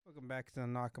back to the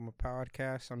Nakama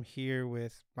podcast. I'm here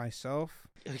with myself.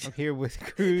 I'm here with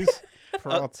Cruz,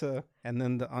 Peralta, and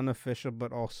then the unofficial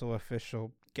but also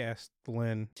official guest,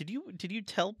 Lynn. Did you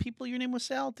tell people your name was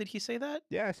Sal? Did he say that?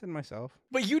 Yeah, I said myself.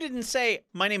 But you didn't say,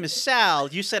 my name is Sal.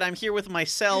 You said, I'm here with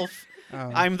myself. Oh.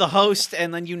 I'm the host,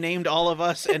 and then you named all of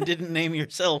us and didn't name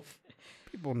yourself.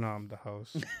 People know I'm the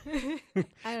host.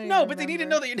 No, but they need to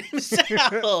know that your name is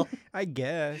Sal. I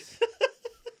guess.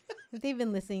 If they've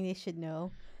been listening, they should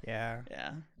know. Yeah.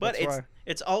 Yeah, but That's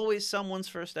it's always someone's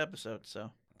first episode, so.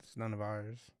 It's none of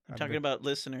ours. I'm talking about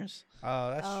listeners.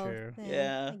 Oh, that's true.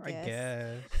 Yeah. I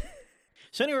guess.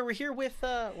 So anyway, we're here with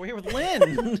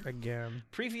Lynn. Again.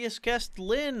 Previous guest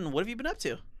Lynn. What have you been up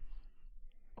to?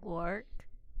 Work.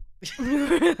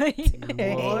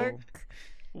 Whoa.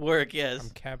 Work, yes. I'm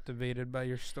captivated by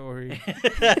your story.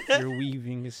 Your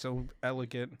weaving is so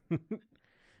elegant.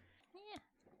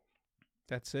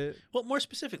 That's it. Well, more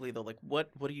specifically though, like what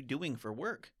are you doing for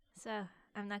work? So,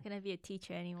 I'm not going to be a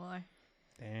teacher anymore.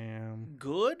 Damn.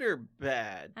 Good or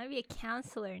bad? I'll be a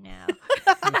counselor now.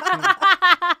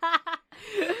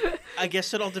 I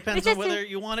guess it all depends on whether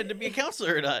you wanted to be a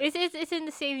counselor or not. It's in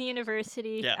the same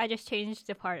university. Yeah. I just changed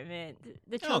department.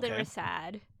 The children Okay. were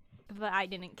sad, but I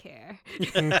didn't care.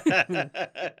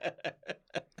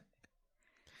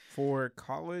 For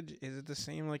college, is it the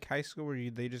same like high school where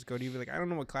they just go to you like, I don't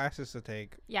know what classes to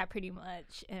take? Yeah, pretty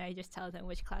much. And I just tell them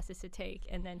which classes to take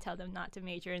and then tell them not to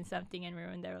major in something and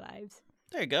ruin their lives.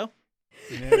 There you go.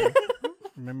 Yeah.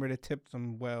 Remember to tip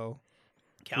them well.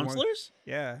 Counselors?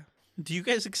 Yeah. Do you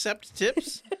guys accept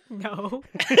tips? No.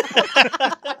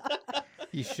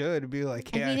 You should be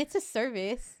like, yeah. I mean, it's a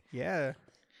service. Yeah.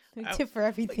 We tip for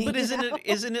everything. But isn't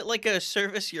now. it like a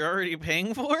service you're already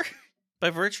paying for? By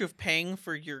virtue of paying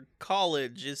for your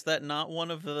college, is that not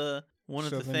one of the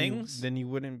things? Then you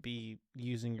wouldn't be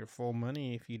using your full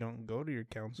money if you don't go to your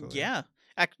counselor. Yeah.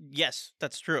 Yes,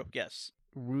 that's true. Yes.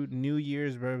 New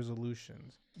Year's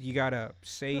resolutions. You gotta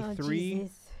say Oh, three.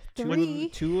 Jesus. Three.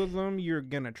 Two of them you're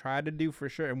gonna try to do for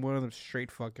sure, and one of them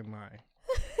straight fucking lie.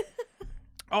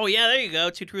 Oh yeah, there you go.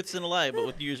 2 truths and a lie, but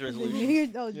with New Year's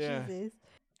resolution. Oh, Yeah. Jesus.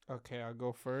 Okay, I'll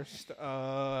go first.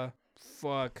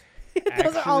 Fuck.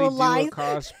 Those are all Actually lies. do a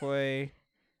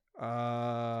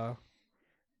cosplay.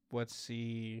 Let's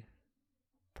see.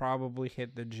 Probably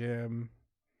hit the gym.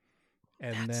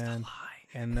 And That's the then lie.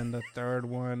 and then the third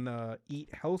one, eat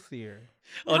healthier.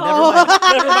 Oh, No. never mind.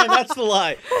 Never mind. That's the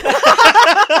lie.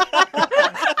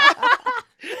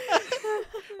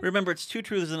 Remember, it's 2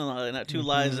 truths and a lie, not 2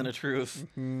 lies and a truth.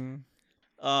 Mm-hmm.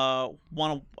 I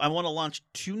want to launch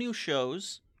 2 new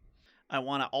shows. I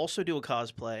want to also do a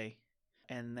cosplay,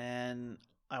 and then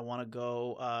I want to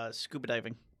go scuba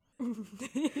diving.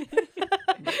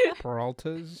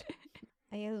 Peralta's.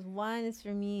 I guess one is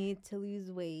for me to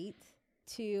lose weight,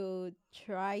 to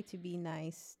try to be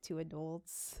nice to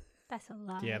adults. That's a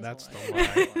lie. Yeah, that's a the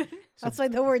lie. lie. That's why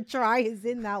the word try is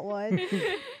in that one.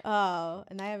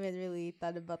 And I haven't really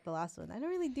thought about the last one. I don't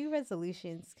really do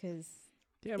resolutions because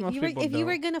Yeah, if you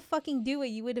were going to fucking do it,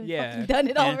 you would have Yeah. fucking done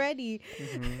it Yeah. already.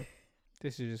 Mhm.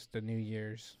 This is just the New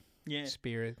Year's Yeah.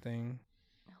 spirit thing.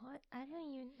 What? I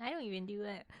don't even do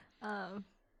that.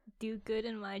 Do good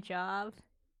in my job.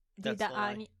 Do That's the the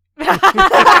lie. Anya.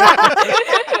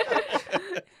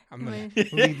 I'm gonna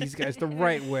lead these guys the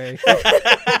right way.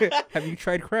 Have you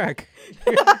tried crack?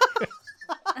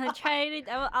 I'm trying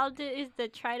to. I'll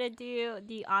try to do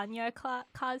the Anya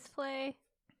cosplay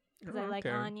because I like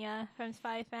Okay. Anya from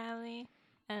Spy Family,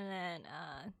 and then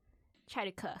try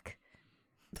to cook.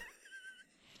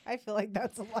 I feel like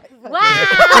that's a lie. but- Wow!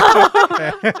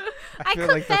 I feel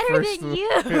cook like the better first than one- you.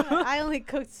 I only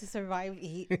cook to survive,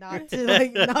 eat, not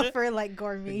for like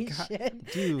gourmet God,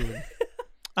 shit. dude.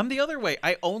 I'm the other way.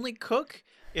 I only cook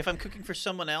if I'm cooking for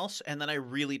someone else, and then I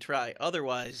really try.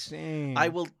 Otherwise, Same. I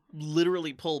will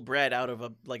literally pull bread out of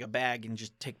a bag and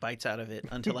just take bites out of it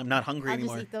until I'm not hungry I'll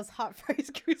anymore. just eat those hot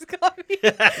fries Cruz got me.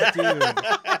 Dude,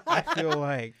 I feel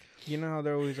like, you know how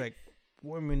they're always like,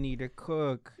 women need to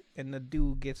cook and the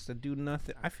dude gets to do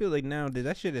nothing. I feel like nowadays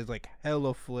that shit is like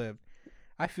hella flipped.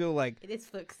 I feel like It is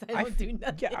flips. I don't do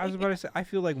nothing. yeah, I was about to say I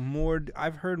feel like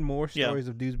I've heard more stories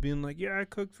of dudes being like, yeah, I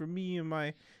cooked for me and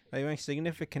my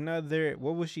significant other.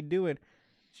 What was she doing?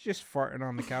 She's just farting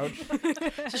on the couch.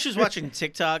 So she was watching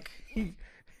TikTok.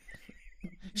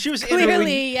 She was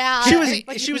Clearly, yeah. She I was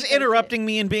fucking do interrupting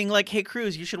me and being like, "Hey,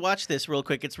 Cruz, you should watch this real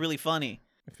quick. It's really funny."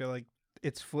 I feel like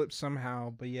it's flipped somehow,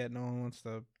 but yet no one wants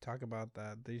to talk about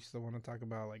that. They still want to talk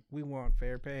about like we want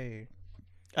fair pay.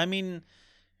 I mean,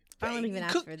 I don't even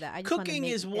ask for that. I just wanna cooking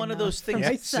make is one of enough those for things.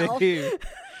 myself.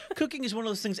 Cooking is one of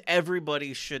those things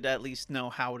everybody should at least know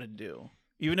how to do.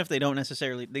 Even if they don't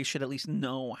necessarily, they should at least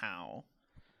know how.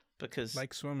 Because,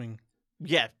 Like swimming.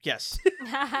 yeah, yes.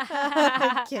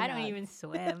 I don't cannot. even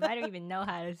swim. I don't even know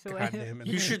how to swim. God damn it.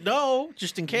 You should know,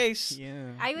 just in case.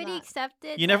 Yeah. I already Not-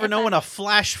 accepted. You never that know if when I- a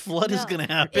flash flood is No, going to If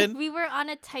happen. we were on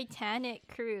a Titanic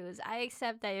cruise, I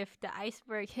accept that if the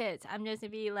iceberg hits, I'm just gonna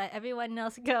be let everyone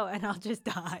else go, and I'll just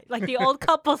die, like the old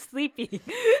couple sleeping.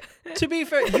 To be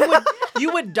fair,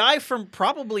 you would die from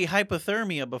probably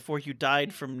hypothermia before you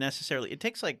died from necessarily. It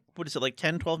takes like, what is it, like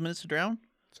 10, 12 minutes to drown?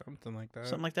 Something like that.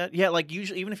 Something like that. Yeah, like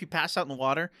usually, even if you pass out in the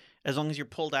water, as long as you're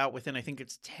pulled out within, I think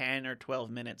it's 10 or 12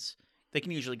 minutes, they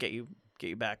can usually get you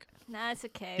back. Nah, it's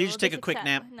okay. You just take a quick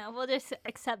accept- nap. No, we'll just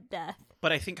accept death.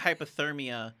 But I think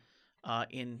hypothermia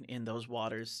in those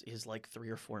waters is like 3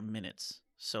 or 4 minutes.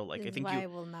 So like This I is think why you I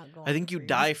will not go I on think a you cruise.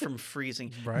 die from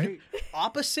freezing. Right?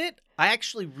 Opposite, I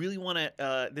actually really want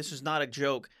to. This is not a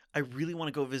joke. I really want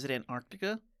to go visit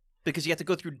Antarctica because you have to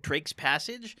go through Drake's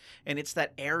Passage, and it's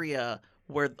that area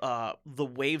where the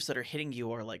waves that are hitting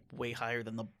you are like way higher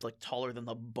than taller than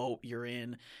the boat you're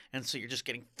in, and so you're just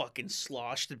getting fucking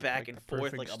sloshed back Like and the forth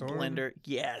perfect like a storm? blender.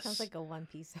 Yes, Sounds like a One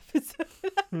Piece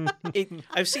episode.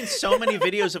 I've seen so many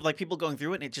videos of like people going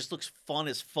through it, and it just looks fun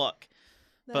as fuck.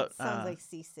 That But, sounds like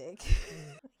seasick.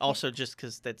 Also, just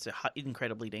because that's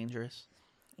incredibly dangerous.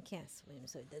 I can't swim,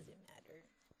 so it doesn't matter.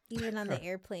 Even on the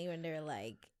airplane, when they're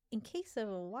like, in case of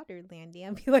a water landing,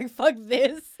 I'd be like, fuck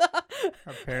this.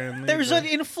 Apparently. There's but-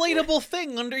 an inflatable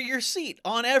thing under your seat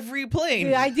on every plane.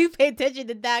 Dude, I do pay attention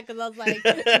to that because I was like,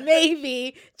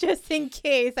 maybe, just in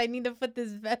case, I need to put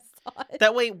this vest on.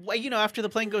 That way, after the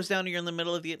plane goes down and you're in the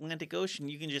middle of the Atlantic Ocean,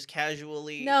 you can just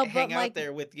casually No, hang but, out like,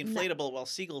 there with the inflatable while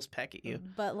seagulls peck at you.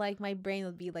 But like my brain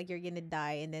would be like, you're gonna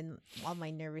die, and then all my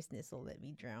nervousness will let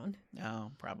me drown.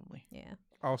 Oh, probably. Yeah.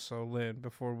 Also, Lynn,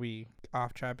 before we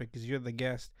off topic, because you're the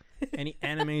guest, any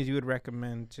animes you would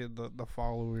recommend to the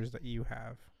followers that you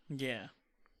have? Yeah.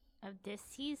 Of this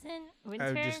season, I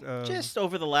winter. would Just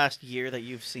over the last year that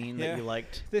you've seen Yeah. that you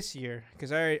liked. this year,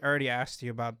 because I already asked you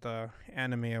about the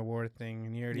anime award thing,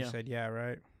 and you already Yeah. said yeah,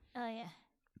 right? Oh yeah,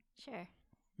 sure.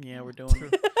 Yeah,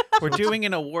 we're doing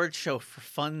an award show for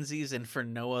funsies and for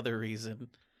no other reason.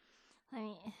 I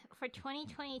mean, for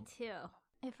 2022,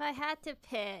 if I had to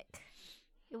pick,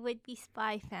 it would be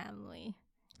Spy Family.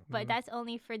 But Mhm. that's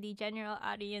only for the general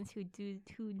audience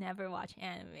who never watch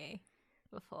anime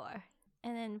before.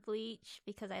 And then Bleach,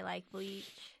 because I like Bleach.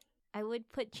 I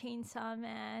would put Chainsaw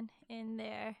Man in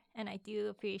there, and I do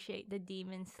appreciate the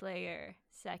Demon Slayer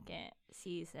second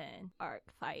season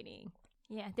arc fighting.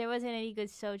 Yeah, there wasn't any good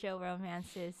shoujo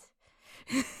romances.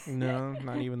 No,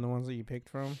 not even the ones that you picked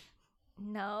from.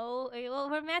 No, well,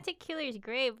 Romantic Killer is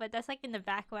great, but that's like in the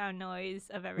background noise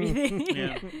of everything.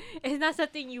 Yeah. It's not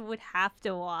something you would have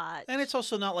to watch. And it's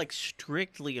also not like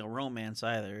strictly a romance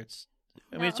either.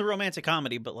 I mean, it's a No. romantic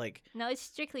comedy, but like No, it's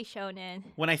strictly shonen.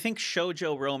 when I think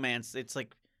shoujo romance, it's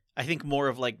like I think more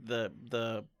of like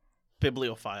the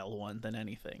bibliophile one than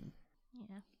anything.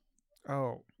 Yeah.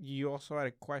 Oh, you also had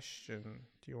a question.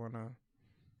 Do you wanna?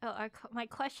 Oh, my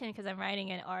question, because I'm writing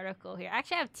an article here.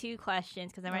 Actually, I have two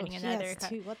questions because I'm writing she another. has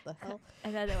two. What the hell?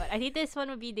 Another one. I think this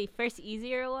one would be the first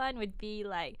easier one. Would be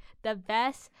like the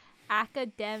best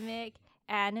academic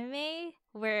anime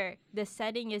where the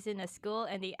setting is in a school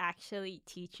and they actually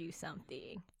teach you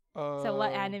something. So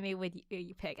what anime would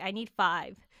you pick? I need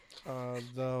 5.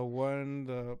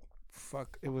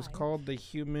 It was called the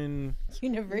Human.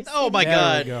 University. Oh my There we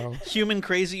god. go. Human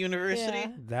Crazy University?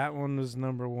 Yeah. That one was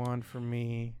number 1 for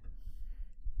me.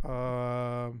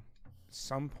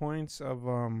 Some points of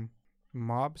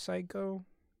Mob Psycho.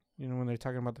 You know when they're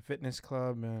talking about the fitness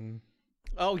club and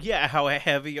Oh yeah, how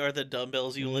heavy are the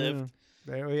dumbbells you lift?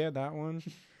 Yeah, that one.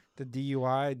 The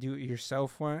DUI, do it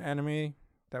yourself one anime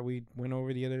that we went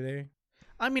over the other day.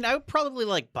 I mean, I would probably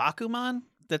like Bakuman.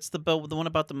 That's the one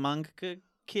about the manga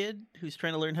kid who's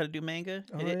trying to learn how to do manga.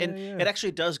 Oh, and yeah. it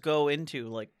actually does go into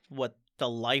like what the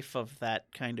life of that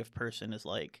kind of person is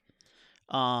like.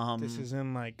 This is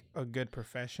in like a good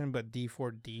profession, but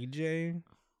D4DJ.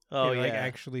 Oh it, yeah. like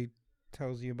actually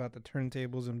tells you about the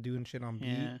turntables and doing shit on beat.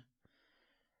 Yeah.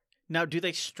 Now, do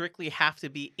they strictly have to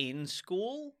be in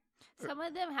school? Some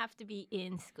of them have to be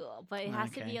in school, but it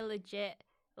has to Okay. be a legit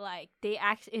like it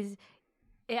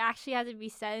actually has to be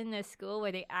set in a school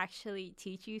where they actually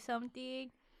teach you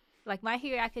something. Like My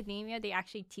Hero Academia, they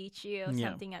actually teach you Yeah.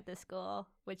 something at the school,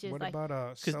 which is What like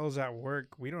about cells at work?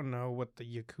 We don't know what the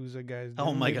Yakuza guys do.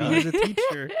 Oh my Maybe God. he's a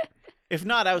teacher. If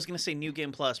not, I was going to say New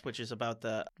Game Plus, which is about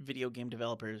the video game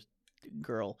developers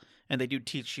girl, and they do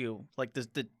teach you like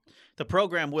the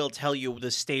program will tell you the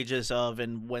stages of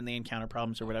and when they encounter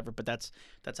problems or whatever, but that's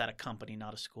at a company,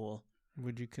 not a school.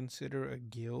 Would you consider a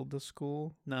guild a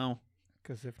school? No,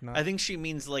 Because if not, I think she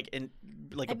means like a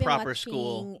I've been proper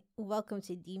school. watching Welcome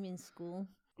to Demon School.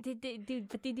 Do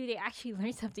they actually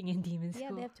learn something in demon school?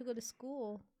 Yeah, they have to go to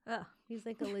school. Oh, He's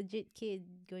like a legit kid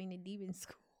going to demon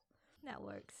school. that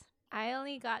works. I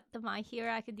only got the My Hero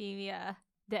Academia,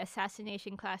 the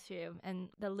Assassination Classroom, and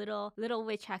the Little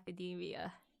Witch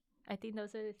Academia. I think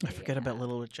those are the three. I forget about have.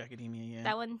 Little Witch Academia. Yeah.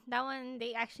 That one,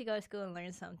 they actually go to school and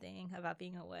learn something about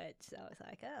being a witch. So I was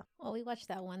like, oh. Well, we watched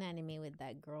that one anime with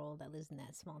that girl that lives in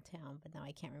that small town, but now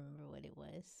I can't remember what it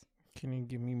was. can you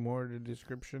give me more of the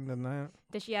description than that?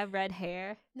 Does she have red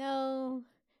hair? No,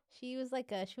 she was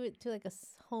like she went to like a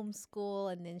home school,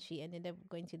 and then she ended up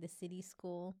going to the city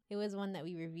school. It was one that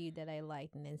we reviewed that I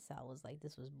liked, and then Sal was like,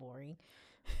 "This was boring."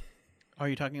 Are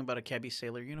you talking about a Kebby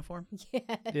sailor uniform?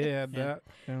 Yeah. Yeah, that.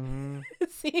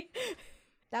 See,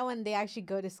 that one they actually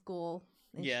go to school.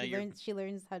 And Yeah, she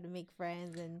learns how to make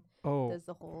friends and Oh, does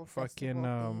the whole fucking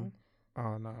festival thing.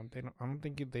 oh no, they don't. I don't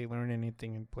think they learn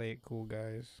anything and play it cool,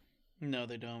 guys. No,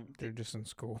 they don't. They're just in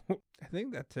school. I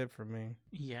think that's it for me.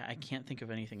 Yeah, I can't think of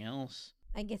anything else.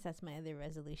 I guess that's my other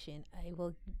resolution. I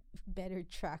will better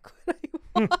track what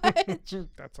I watch.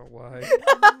 That's a lie.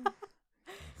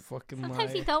 Fucking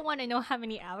Sometimes lie. you don't want to know how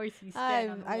many hours you spend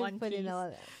on one I've put piece. in a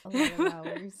lot of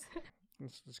hours.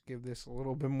 Let's just give this a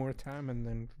little bit more time and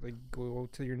then like go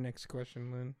to your next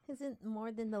question, Lynn. Isn't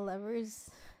More Than the Lovers?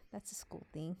 That's a school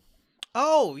thing.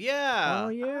 Oh yeah. Oh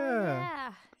yeah. Oh,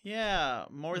 yeah. Yeah,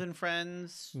 More Than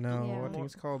Friends. No, Yeah. I think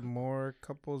it's called More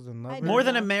Couples Than I Lovers. don't More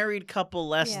Than a know. Married Couple,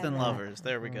 Less Yeah, Than that. Lovers.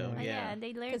 There we go. Oh, Oh, Yeah. and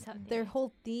they learn Because something. their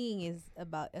whole thing is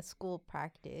about a school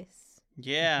practice.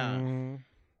 Yeah. Mm,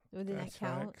 Wouldn't that that's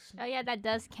count? facts. Oh yeah, that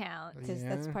does count. Because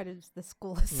that's Yeah. part of the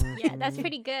school Mm. assignment. Yeah, that's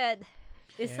pretty good.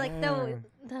 It's like Yeah.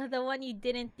 the one you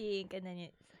didn't think, and then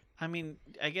it. I mean,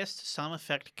 I guess to some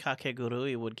effect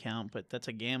Kakegurui would count, but that's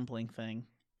a gambling thing.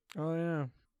 Oh yeah.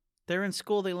 They're in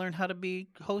school, they learn how to be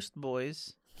host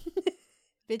boys.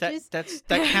 Bitches.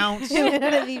 That counts. They learn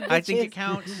how to be I think it bitches.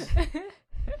 counts.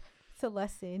 It's a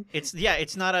lesson.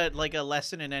 It's not a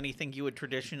lesson in anything you would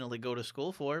traditionally go to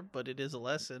school for, but it is a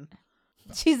lesson.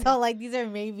 She's all like, these are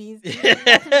maybes.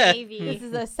 That's a maybe. This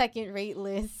is a second rate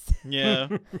list. Yeah.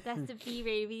 That's the B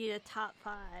maybe the top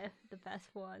 5. The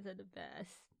best ones are the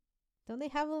best. Don't they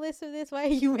have a list of this? Why are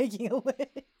you making a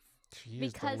list? She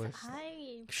is Because the list.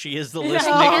 I She is the list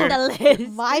Oh. maker. am the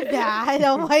list. My bad.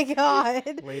 Oh my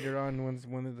god. Later on, when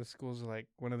one of the schools like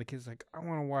one of the kids like, I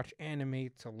want to watch anime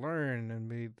to learn,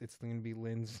 and it's gonna be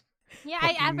Lynn's. Yeah,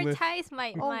 I fucking list. advertise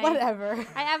my Oh, my whatever.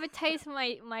 I advertise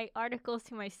my articles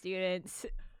to my students.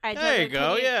 I There told you them,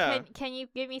 go, yeah. Can you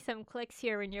give me some clicks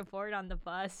here when you're bored on the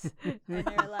bus? And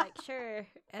they're like, sure.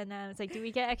 And I was like, do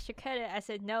we get extra credit? I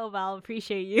said, no, but I'll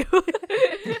appreciate you.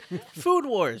 Food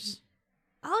Wars.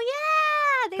 Oh,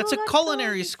 yeah. They That's will a go to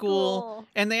culinary school.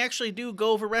 And they actually do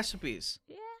go over recipes.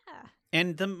 Yeah.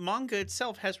 And the manga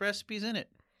itself has recipes in it.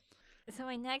 So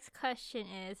my next question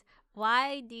is,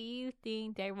 why do you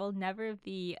think there will never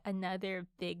be another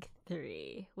big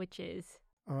 3? Which is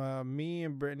Me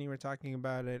and Brittany were talking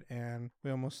about it, and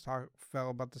we almost felt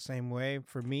about the same way.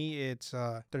 For me, it's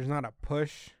there's not a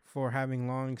push for having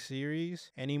long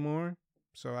series anymore.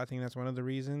 So I think that's one of the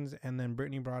reasons. And then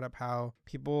Brittany brought up how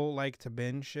people like to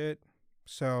binge shit.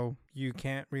 So you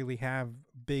can't really have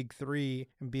big 3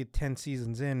 and be 10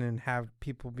 seasons in and have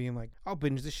people being like, I'll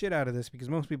binge the shit out of this, because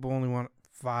most people only want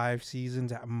 5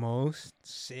 seasons at most,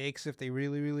 6 if they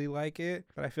really, really like it.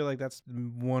 But I feel like that's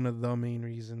one of the main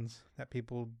reasons that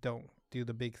people don't do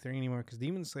the big 3 anymore, because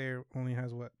Demon Slayer only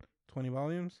has, 20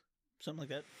 volumes? Something like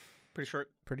that. Pretty short.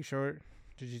 Pretty short.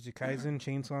 Jujutsu Kaisen,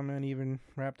 Chainsaw Man even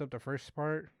wrapped up the first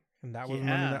part, and that wasn't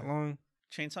Yeah. running that long.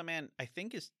 Chainsaw Man, I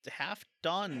think, is half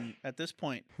done at this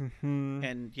point. and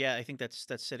And yeah, I think that's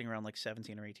sitting around like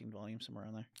 17 or 18 volumes, somewhere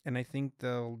around there. I think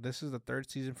this is the 3rd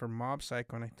season for Mob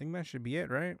Psycho, and I think that should be it,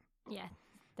 right? yeah,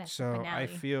 that's the So I finale.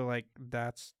 feel like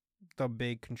that's the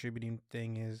big contributing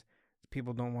thing is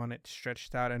people don't want it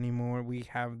stretched out anymore. We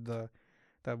have the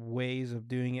ways of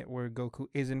doing it where Goku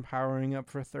isn't powering up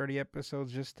for 30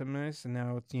 episodes just to miss, and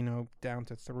now it's down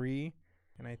to 3.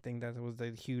 And I think that was the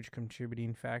huge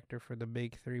contributing factor for the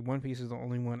big 3. One Piece is the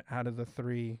only one out of the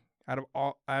 3, out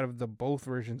of the both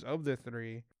versions of the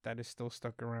 3, that is still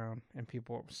stuck around, and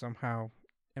people somehow,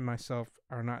 and myself,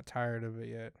 are not tired of it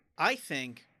yet. I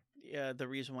think the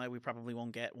reason why we probably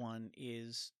won't get one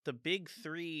is the big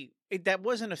 3. That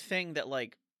wasn't a thing that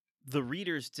like the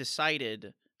readers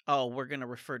decided, oh, we're going to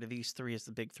refer to these 3 as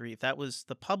the big 3. That was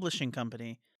the publishing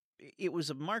company it was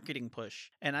a marketing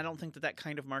push, and I don't think that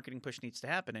kind of marketing push needs to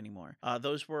happen anymore.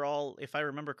 Those were all, if I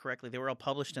remember correctly, they were all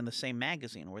published in the same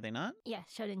magazine, were they not? Yeah,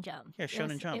 Shonen Jump. Yeah,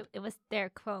 Shonen Jump. It was their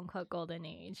quote unquote golden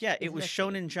age. Yeah, it was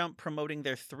especially. Shonen Jump promoting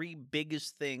their 3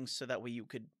 biggest things so that way you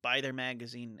could buy their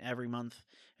magazine every month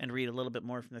and read a little bit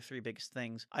more from the 3 biggest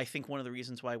things. I think one of the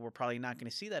reasons why we're probably not going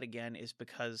to see that again is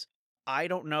because I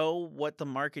don't know what the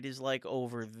market is like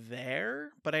over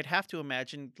there, but I'd have to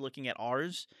imagine looking at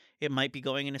ours, it might be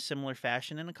going in a similar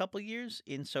fashion in a couple of years,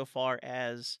 insofar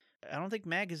as I don't think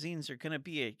magazines are going to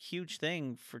be a huge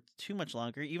thing for too much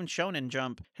longer. Even Shonen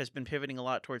Jump has been pivoting a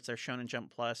lot towards their Shonen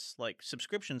Jump Plus like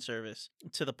subscription service,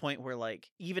 to the point where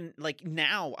like even like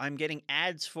now I'm getting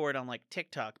ads for it on like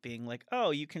TikTok being like,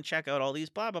 "Oh, you can check out all these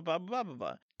blah blah blah blah blah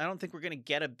blah." I don't think we're going to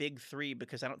get a big 3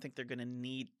 because I don't think they're going to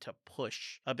need to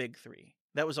push a big 3.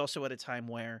 That was also at a time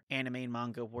where anime and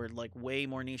manga were like way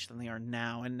more niche than they are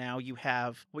now. And now you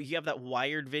have that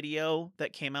Wired video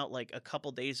that came out like a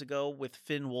couple days ago with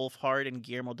Finn Wolfhard and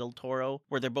Guillermo del Toro,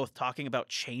 where they're both talking about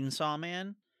Chainsaw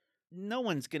Man. No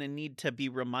one's going to need to be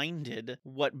reminded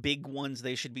what big ones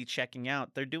they should be checking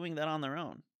out. They're doing that on their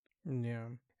own. Yeah.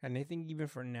 And I think even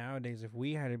for nowadays, if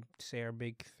we had to say our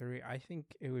big 3, I think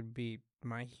it would be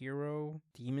My Hero,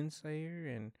 Demon Slayer,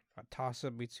 and a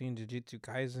toss-up between Jujutsu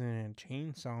Kaisen and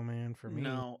Chainsaw Man for me.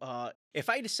 No, if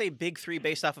I had to say big 3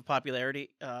 based off of popularity,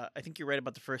 I think you're right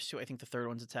about the first 2. I think the third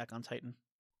one's Attack on Titan.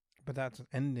 But that's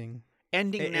ending.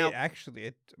 Ending now. It should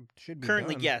be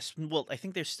Currently, done. yes. Well, I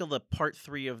think there's still the part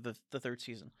 3 of the third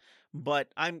season, but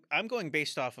I'm going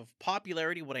based off of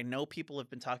popularity. What I know people have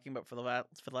been talking about for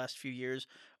the last few years.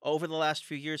 Over the last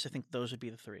few years, I think those would be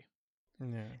the 3,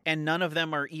 Yeah. and none of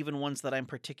them are even ones that I'm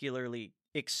particularly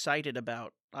excited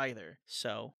about either.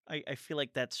 So I feel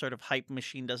like that sort of hype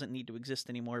machine doesn't need to exist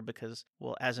anymore because,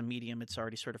 well, as a medium, it's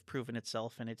already sort of proven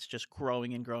itself, and it's just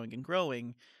growing and growing and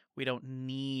growing. We don't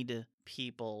need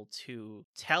people to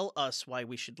tell us why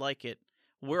we should like it.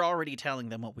 We're already telling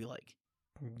them what we like.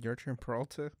 Your turn,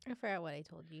 Peralta. I forgot what I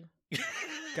told you.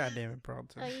 God damn it,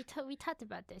 Peralta. Oh, we talked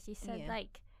about this. You said Yeah.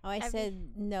 like Oh, I Every-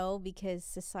 said no because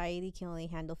society can only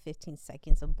handle 15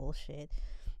 seconds of bullshit.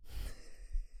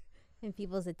 And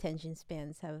people's attention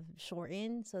spans have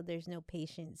shortened, so there's no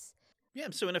patience. Yeah,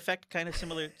 so in effect, kind of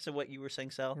similar to what you were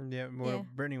saying, Sal. Yeah, what Yeah.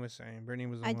 Brittany was saying. Brittany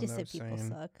was the I one just that said was people saying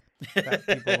suck. that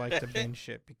people like to binge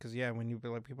shit because when you be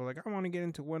like, people are like, I want to get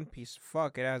into One Piece.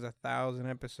 Fuck, it has 1,000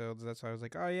 episodes. That's why I was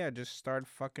like, oh yeah, just start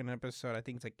fucking episode. I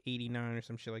think it's like 89 or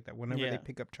some shit like that. Whenever Yeah. they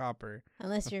pick up Chopper,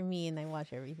 Unless you're me and I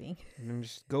watch everything. and then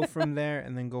just go from there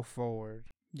and then go forward.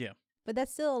 But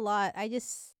that's still a lot.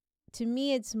 To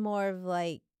me, it's more of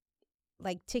like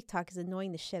TikTok is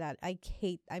annoying the shit out.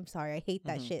 I'm sorry. I hate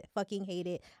that Mhm. shit. Fucking hate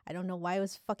it. I don't know why it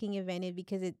was fucking invented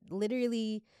because it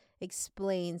literally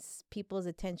explains people's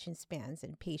attention spans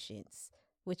and patience,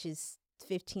 which is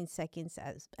 15 seconds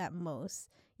at most.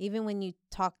 Even when you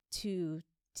talk to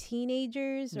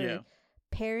teenagers or Yeah.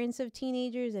 parents of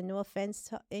teenagers, and no offense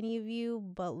to any of you,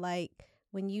 but like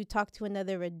when you talk to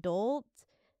another adult,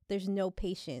 there's no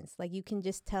patience. Like you can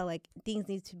just tell like things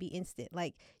need to be instant.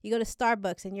 Like you go to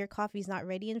Starbucks and your coffee's not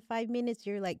ready in 5 minutes,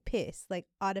 you're like pissed, like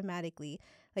automatically.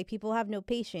 Like people have no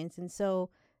patience, and so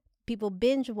people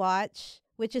binge watch,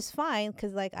 which is fine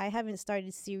because like I haven't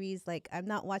started series. Like I'm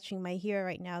not watching My Hero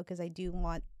right now because I do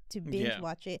want to binge Yeah.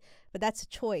 watch it, but that's a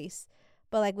choice.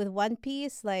 But like with One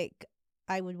Piece, like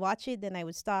I would watch it, then I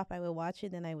would stop. I would watch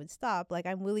it, then I would stop. Like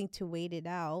I'm willing to wait it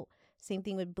out. Same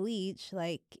thing with Bleach.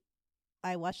 Like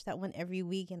I watch that one every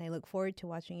week and I look forward to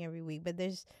watching every week. But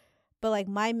like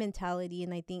my mentality,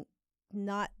 and I think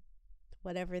not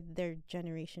whatever their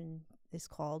generation is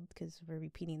called because we're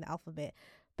repeating the alphabet,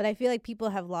 but I feel like people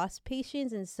have lost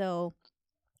patience. And so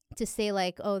to say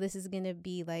like, oh, this is going to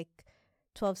be like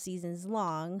 12 seasons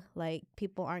long, like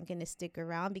people aren't going to stick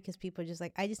around because people are just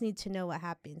like, I just need to know what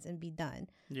happens and be done.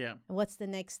 Yeah. What's the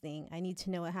next thing? I need to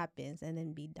know what happens and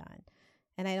then be done.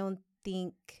 And I don't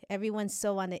think everyone's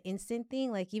so on the instant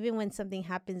thing. Like even when something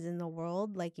happens in the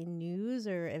world, like in news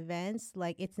or events,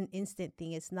 like it's an instant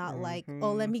thing. It's not like,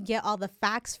 oh, let me get all the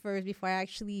facts first before I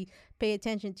actually pay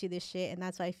attention to this shit. And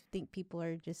that's why I think people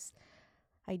are just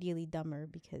ideally dumber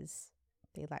because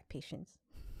they lack patience.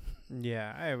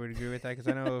 Yeah, I would agree with that because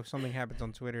I know if something happens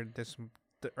on Twitter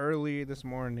early this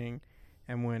morning,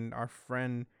 and when our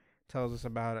friend tells us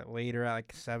about it later at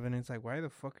like 7, it's like, why the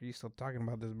fuck are you still talking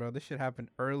about this, bro? This shit happened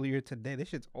earlier today. This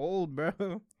shit's old,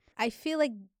 bro. I feel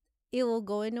like it will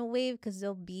go in a wave because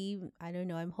there'll be, I don't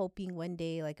know, I'm hoping one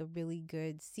day like a really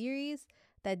good series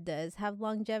that does have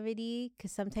longevity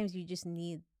because sometimes you just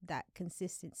need that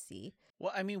consistency.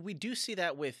 Well, I mean, we do see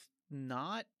that with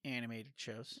not animated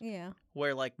shows. Yeah.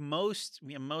 Where like most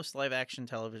live action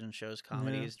television shows,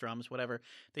 comedies, dramas, whatever,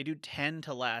 they do tend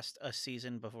to last a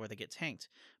season before they get tanked.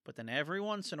 But then every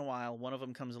once in a while, one of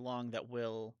them comes along that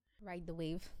will Ride the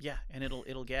wave. and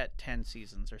it'll get 10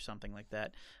 seasons or something like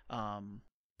that.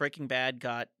 Breaking Bad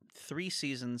got 3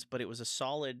 seasons, but it was a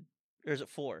solid. Or is it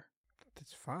 4?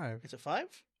 It's 5. Is it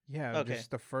 5? Yeah, Okay.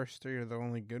 just the first 3 are the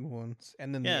only good ones,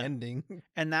 and then Yeah. the ending.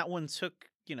 And that one took,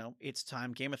 its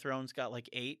time. Game of Thrones got like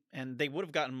 8, and they would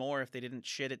have gotten more if they didn't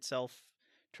shit itself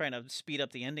trying to speed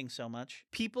up the ending so much.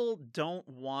 People don't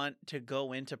want to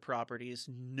go into properties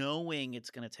knowing it's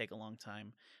going to take a long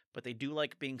time, but they do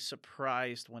like being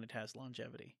surprised when it has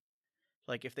longevity.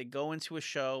 Like if they go into a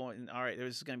show and, all right,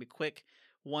 this is going to be quick,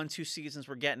 1-2 seasons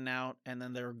we're getting out, and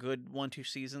then they're good 1-2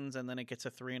 seasons, and then it gets a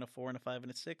 3 and a 4 and a 5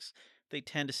 and a 6, they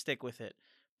tend to stick with it.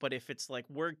 But if it's like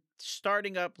we're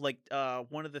starting up, like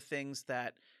one of the things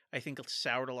that I think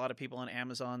soured a lot of people on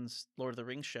Amazon's Lord of the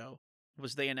Rings show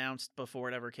was they announced before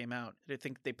it ever came out. I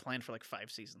think they planned for like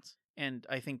 5 seasons. And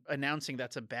I think announcing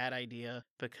that's a bad idea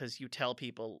because you tell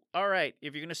people, all right,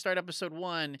 if you're going to start episode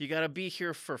 1, you got to be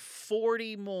here for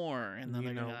 40 more. And then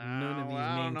they're going, none of these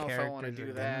I don't main know if I want to characters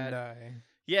do are that. gonna die.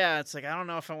 Yeah, it's like, I don't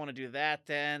know if I want to do that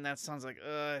then. That sounds like,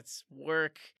 it's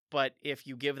work. But if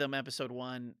you give them episode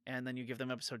 1 and then you give them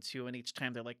episode 2, and each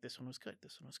time they're like, this one was good,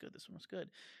 this one was good, this one was good.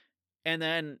 And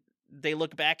then they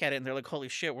look back at it and they're like, holy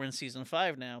shit, we're in season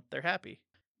 5 now. They're happy.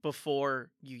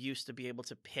 Before, you used to be able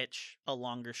to pitch a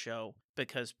longer show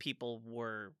because people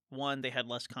were, 1, they had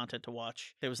less content to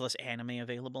watch. There was less anime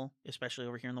available, especially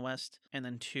over here in the West. And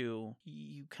then 2,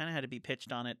 you kind of had to be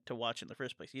pitched on it to watch it in the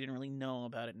first place. You didn't really know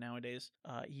about it nowadays.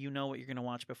 You know what you're going to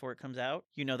watch before it comes out.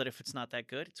 You know that if it's not that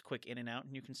good, it's quick in and out,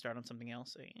 and you can start on something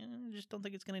else. I just don't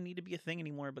think it's going to need to be a thing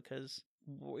anymore because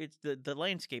it's the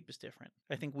landscape is different.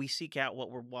 I think we seek out what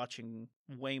we're watching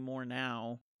way more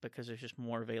now because there's just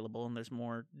more available and there's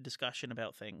more discussion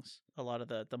about things. A lot of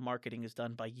the marketing is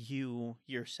done by you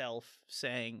yourself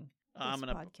saying, I'm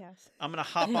gonna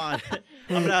hop on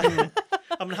I'm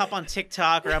gonna hop on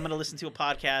TikTok, or I'm gonna listen to a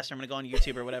podcast, or I'm gonna go on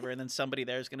YouTube or whatever, and then somebody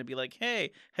there is gonna be like,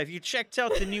 hey, have you checked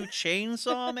out the new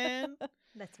Chainsaw Man?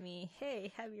 That's me.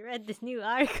 Hey, have you read this new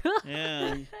article?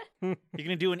 Yeah. You're going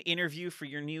to do an interview for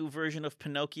your new version of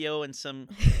Pinocchio, and some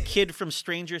kid from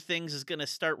Stranger Things is going to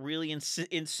start really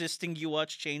insisting you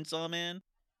watch Chainsaw Man.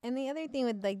 And the other thing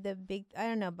with like the big, I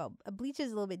don't know about Bleach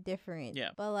is a little bit different. Yeah.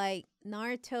 But like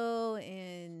Naruto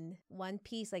and One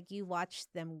Piece, like you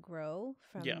watch them grow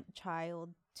from child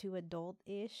to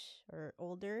adult-ish or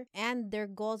older, and their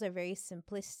goals are very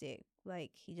simplistic.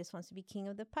 Like he just wants to be king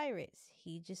of the pirates.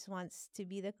 He just wants to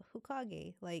be the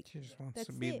Hokage. Like He just wants that's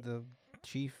to be it. the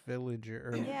chief villager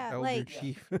or Yeah, elder like-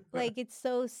 chief. Like it's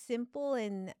so simple,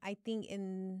 and I think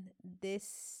in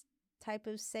this type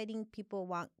of setting, people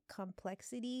want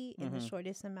complexity in the Mhm.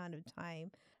 shortest amount of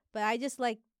time. But I just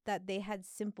like that they had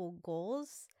simple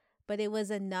goals, but it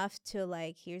was enough to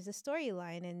like, here's a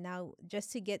storyline, and now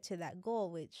just to get to that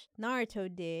goal, which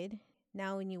Naruto did.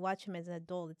 Now when you watch him as an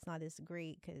adult, it's not as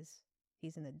great because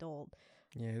he's an adult.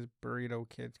 Yeah, his burrito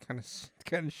kid's kind of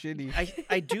shitty.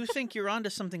 I do think you're onto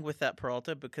something with that,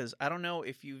 Peralta, because I don't know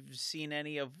if you've seen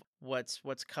any of what's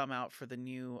come out for the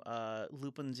new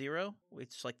Lupin Zero.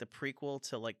 It's like the prequel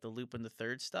to like the Lupin the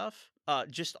Third stuff.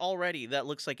 Just already, that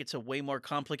looks like it's a way more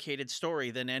complicated story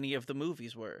than any of the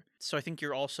movies were. So I think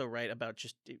you're also right about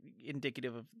just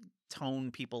indicative of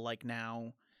tone people like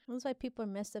now. That's why people are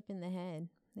messed up in the head.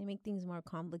 They make things more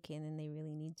complicated than they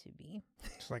really need to be.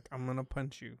 It's like, I'm gonna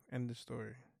punch you. End the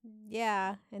story.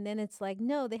 Yeah, and then it's like,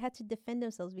 no, they had to defend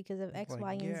themselves because of X, Like,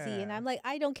 Y, and Z. And yeah. I'm like,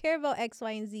 I don't care about X,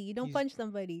 Y, and Z. You don't He's- punch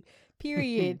somebody.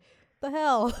 Period. The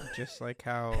hell? Just like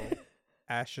how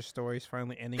Ash's story is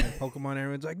finally ending in Pokemon.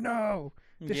 Everyone's like, no,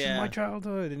 this is my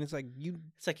childhood. And it's like,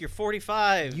 It's like you're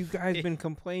 45. you guys been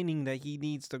complaining that he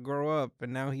needs to grow up,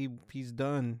 and now he's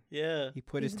done. Yeah. He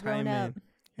put He's his grown time up. in.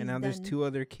 And He's now there's done. 2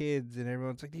 other kids, and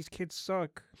everyone's like, these kids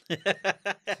suck. It's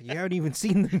like, you haven't even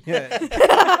seen them yet.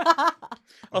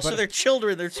 Also, But- they're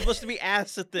children. They're supposed to be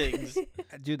asked at things.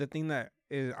 Dude, the thing that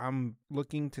is I'm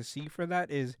looking to see for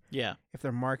that is Yeah. if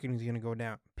their marketing is going to go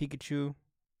down. Pikachu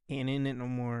ain't in it no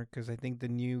more because I think the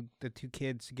 2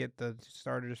 kids get the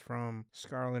starters from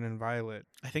Scarlet and Violet.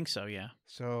 I think so, yeah.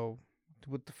 So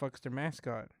what the fuck's their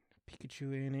mascot?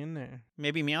 Pikachu ain't in there.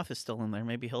 Maybe Meowth is still in there.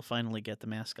 Maybe he'll finally get the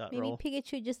mascot Maybe role.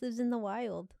 Pikachu just lives in the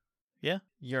wild. Yeah.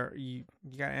 You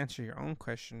gotta answer your own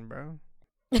question, bro.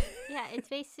 Yeah, it's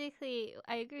basically,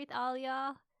 I agree with all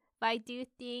y'all, but I do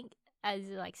think as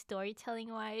like storytelling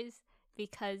wise,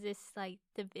 because it's like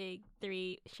the big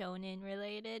 3 shonen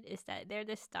related, is that they're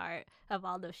the start of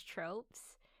all those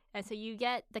tropes. And so you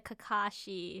get the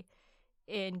Kakashi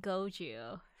in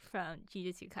Goju from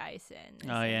Jujutsu Kaisen.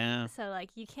 Oh, yeah. So like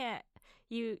you can't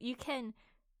you can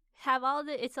have all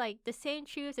it's like the same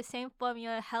truths, the same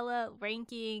formula, hella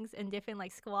rankings and different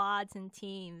like squads and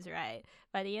teams, right?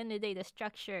 By the end of the day, the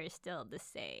structure is still the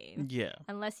same. Yeah.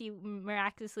 Unless you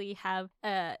miraculously have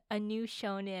a new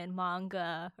shonen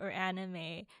manga or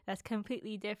anime that's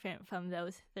completely different from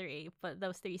those three, but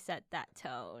those three set that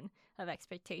tone of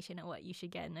expectation of what you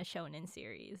should get in a shonen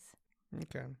series.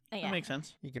 Okay. Yeah. That makes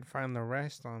sense. You can find the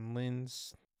rest on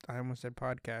Lynn's, I almost said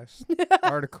podcast,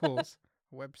 articles,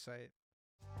 website.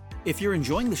 If you're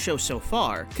enjoying the show so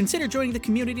far, consider joining the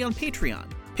community on Patreon.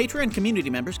 Patreon community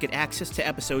members get access to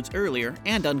episodes earlier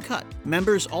and uncut.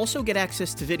 Members also get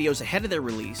access to videos ahead of their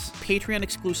release,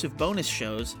 Patreon-exclusive bonus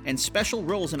shows, and special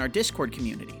roles in our Discord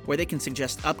community, where they can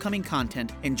suggest upcoming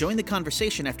content and join the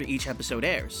conversation after each episode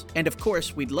airs. And of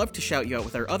course, we'd love to shout you out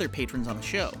with our other patrons on the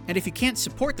show. And if you can't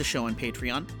support the show on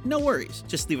Patreon, no worries.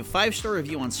 Just leave a 5-star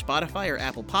review on Spotify or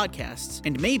Apple Podcasts,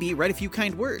 and maybe write a few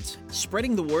kind words.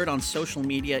 Spreading the word on social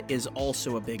media is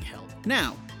also a big help.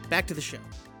 Now, back to the show.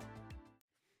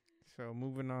 So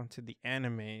moving on to the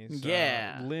animes.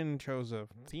 Yeah. Lynn chose a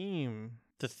theme.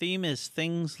 The theme is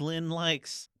things Lynn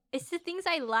likes. It's the things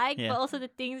I like, Yeah. but also the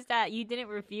things that you didn't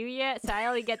review yet. So I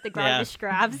only get the garbage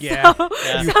scraps. Yeah. So,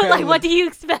 Yeah. You so like, have what do you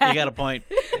expect? You got a point.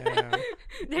 Yeah.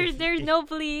 There's no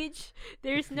Bleach.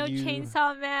 There's no you-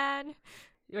 Chainsaw Man.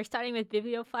 We're starting with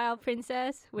Bibliophile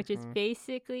Princess, which is Mhm.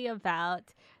 basically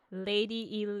about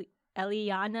Lady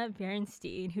Eliana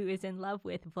Bernstein, who is in love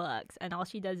with books, and all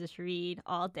she does is read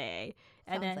all day.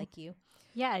 And Sounds then, like you.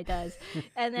 yeah, it does.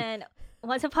 And then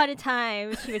once upon a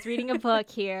time, she was reading a book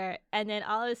here, and then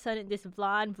all of a sudden, this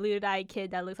blonde, blue-eyed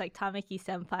kid that looks like Tamaki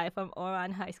Senpai from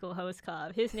Oran High School Host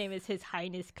Club. His name is His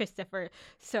Highness Christopher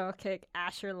Sorokik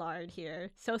Asherlard here.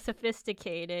 So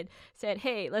sophisticated. Said,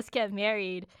 hey, let's get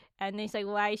married. And then he's like,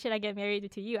 why should I get married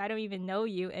to you? I don't even know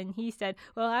you. And he said,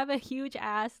 well, I have a huge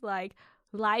ass, like,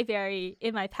 library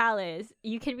in my palace.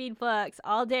 You can read books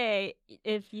all day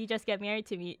if you just get married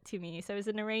to me. So it's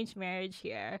an arranged marriage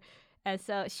here. And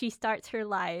so she starts her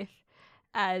life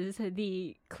as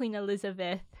the Queen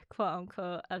Elizabeth, quote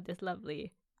unquote, of this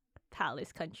lovely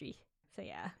palace country. So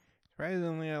yeah.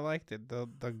 Surprisingly, I liked it. The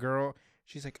girl,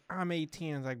 she's like, I'm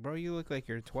 18. I was like, bro, you look like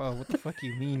you're 12. What the fuck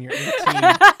you mean you're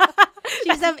 18?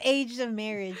 She's of age of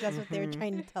marriage. That's what they were Mhm.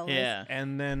 trying to tell us. Yeah.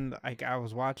 And then like I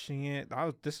was watching it.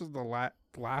 This was the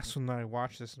last one that I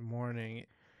watched this morning.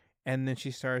 And then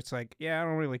she starts like, yeah, I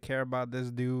don't really care about this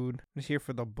dude. I'm just here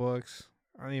for the books.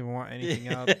 I don't even want anything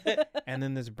else. And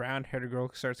then this brown-haired girl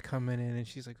starts coming in, and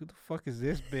she's like, who the fuck is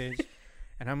this bitch?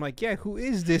 And I'm like, yeah, who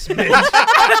is this bitch?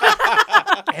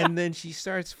 And then she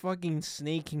starts fucking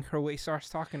snaking her way, starts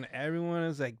talking to everyone.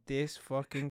 It's like, this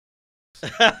fucking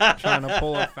trying to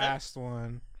pull a fast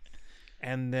one.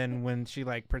 And then when she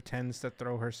like pretends to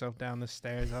throw herself down the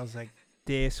stairs, I was like,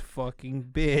 this fucking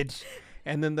bitch.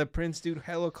 And then the prince dude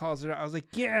hella calls her out. I was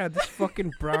like, yeah, this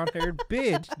fucking brown haired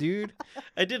bitch, dude.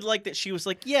 I did like that she was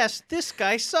like, yes, this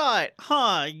guy saw it,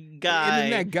 huh, guy? And then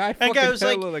that guy That fucking guy was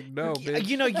hella like, like, no, bitch.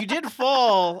 You know, you did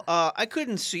fall. I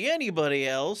couldn't see anybody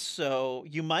else, so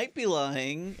you might be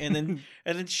lying. And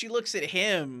then she looks at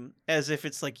him as if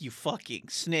it's like, you fucking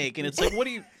snake. And it's like, what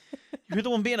are you? You're the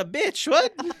one being a bitch.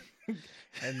 What?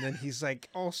 And then he's like,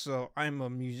 also, I'm a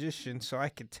musician, so I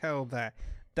could tell that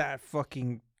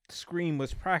fucking scream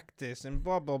was practice and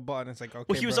blah, blah, blah. And it's like, okay,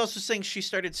 Well, he was bro. also saying she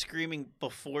started screaming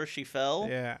before she fell.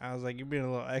 Yeah, I was like, you're being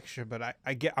a little extra, but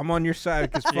I'm on your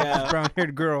side because fuck Yeah. this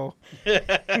brown-haired girl.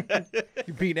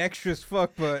 You're being extra as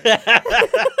fuck, but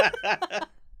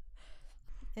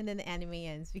And then the anime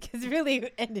ends because really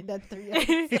it ended at 3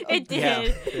 It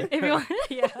did. Yeah. Everyone,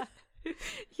 yeah.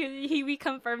 He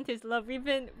reconfirmed his love.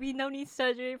 We known each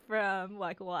other from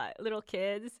like what little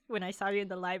kids when I saw you in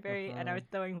the library and I was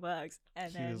throwing books.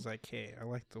 And he then was like, hey, I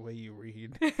like the way you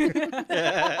read. It's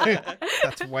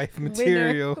That's wife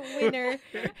material. Winner.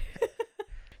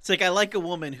 like, I like a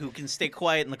woman who can stay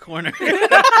quiet in the corner.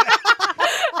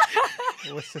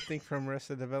 What's the thing from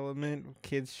Arrested Development?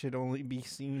 Kids should only be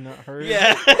seen, not heard.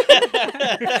 Yeah.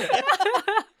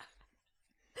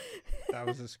 That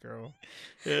was this girl.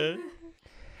 Yeah.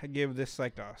 I give this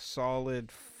like a solid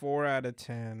 4 out of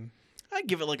 10. I'd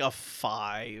give it like a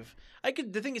 5.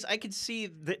 The thing is, I could see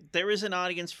that there is an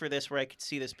audience for this where I could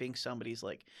see this being somebody's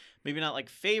like, maybe not like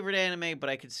favorite anime, but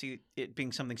I could see it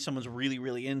being something someone's really,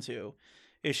 really into.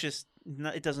 It's just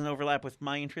it doesn't overlap with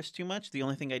my interest too much. The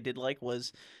only thing I did like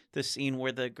was the scene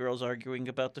where the girl's arguing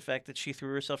about the fact that she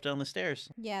threw herself down the stairs.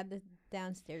 Yeah, the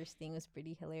downstairs thing was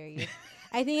pretty hilarious.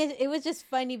 I think it was just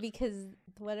funny because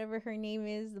whatever her name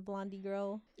is, the blondie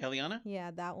girl. Eliana?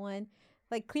 Yeah, that one.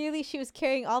 Like, clearly she was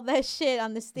carrying all that shit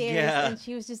on the stairs. Yeah. And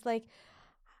she was just like,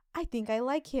 I think I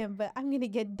like him, but I'm going to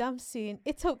get dumped soon.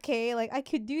 It's okay. Like, I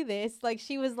could do this. Like,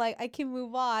 she was like, I can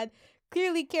move on.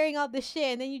 Clearly carrying all the shit.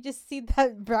 And then you just see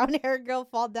that brown hair girl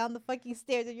fall down the fucking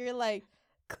stairs. And you're like,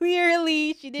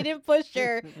 clearly she didn't push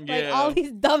her. Like, Yeah. all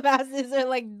these dumbasses are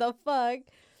like, the fuck?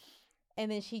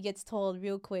 And then she gets told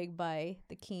real quick by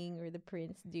the king or the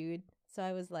prince dude. So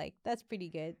I was like, that's pretty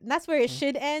good. And that's where it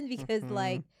should end because,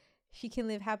 like, she can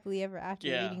live happily ever after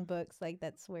Yeah. reading books. Like,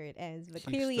 that's where it ends. But She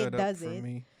clearly it stood up for doesn't.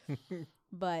 me.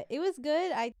 But it was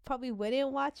good. I probably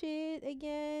wouldn't watch it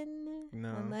again.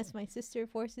 No. Unless my sister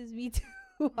forces me to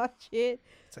watch it.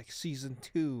 It's like season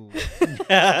 2.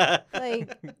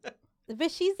 Like,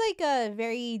 but she's like a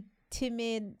very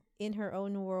timid in her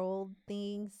own world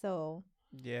thing. So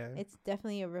Yeah. it's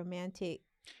definitely a romantic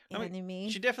I mean, anime.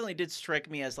 She definitely did strike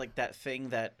me as like that thing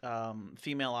that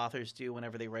female authors do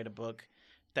whenever they write a book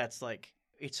that's like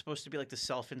it's supposed to be like the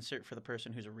self-insert for the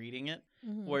person who's reading it,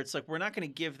 Mhm. where it's like we're not going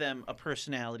to give them a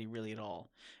personality really at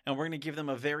all, and we're going to give them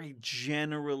a very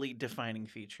generally defining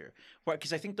feature.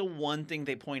 Because I think the one thing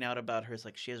they point out about her is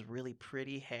like she has really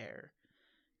pretty hair,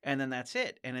 and then that's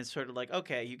it. And it's sort of like,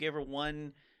 okay, you gave her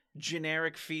one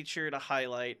generic feature to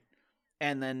highlight,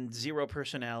 and then zero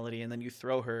personality, and then you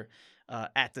throw her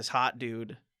at this hot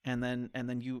dude, and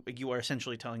then you are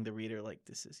essentially telling the reader like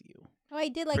this is you. Oh, I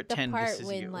did like the Pretend this part is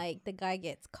when you. like the guy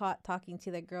gets caught talking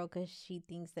to the girl because she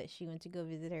thinks that she went to go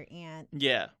visit her aunt,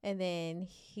 Yeah, and then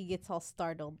he gets all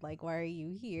startled, like, "Why are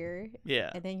you here?" yeah.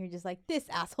 And then you're just like, "This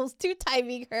asshole's two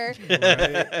timing her,"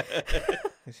 Right.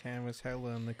 His hand was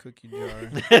hella in the cookie jar.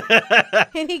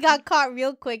 and he got caught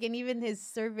real quick. And even his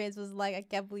servants was like, "I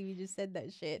can't believe you just said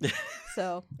that shit."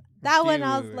 So that one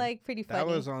I was Dude, like pretty funny. That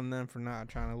was on them for not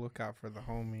trying to look out for the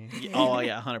homie. Oh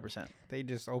yeah, 100%. They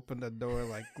just opened the door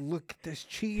like, look at this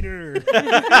cheater.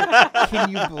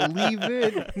 Can you believe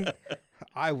it?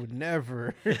 I would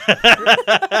never. But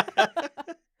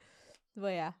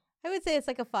yeah, I would say it's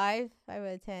like a 5 out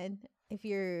of 10 if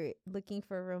you're looking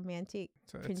for romantic.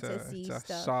 So Princessy it's a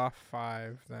stuff. soft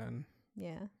 5 then.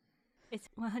 Yeah. It's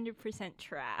 100%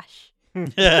 trash.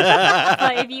 But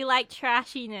But if you like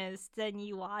trashiness, then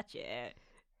you watch it.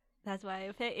 That's why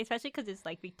I pick, especially because it's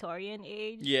like Victorian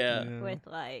age yeah. with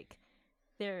like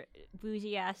their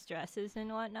bougie ass dresses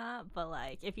and whatnot. But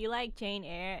like, if you like Jane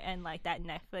Eyre and like that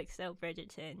Netflix show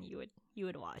Bridgerton, you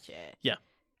would watch it. Yeah.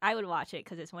 I would watch it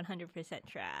because it's 100%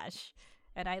 trash,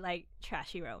 and I like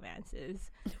trashy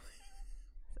romances.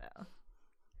 So.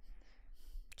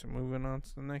 So moving on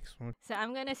to the next one. So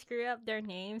I'm gonna screw up their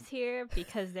names here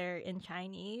because they're in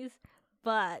Chinese.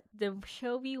 But the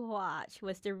show we watched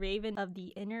was The Raven of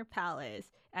the Inner Palace,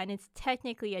 and it's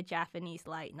technically a Japanese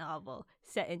light novel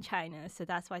set in China, so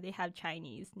that's why they have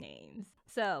Chinese names.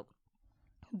 So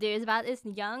there's about this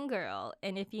young girl,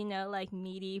 and if you know like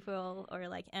medieval or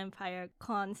like empire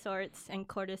consorts and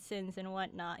courtesans and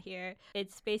whatnot here,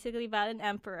 it's basically about an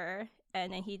emperor.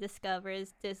 And then he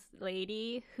discovers this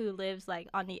lady who lives like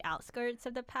on the outskirts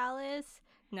of the palace,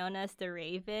 known as the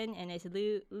Raven, and it's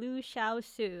Lu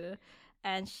Xiaosu.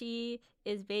 And she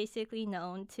is basically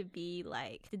known to be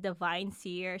like the divine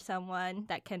seer, someone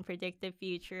that can predict the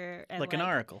future. And, Like an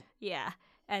oracle. Yeah,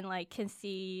 and like can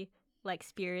see like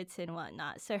spirits and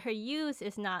whatnot. So her use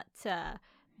is not to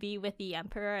be with the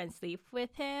emperor and sleep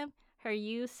with him. Her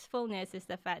usefulness is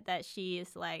the fact that she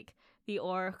is like the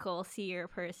oracle seer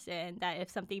person, that if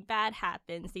something bad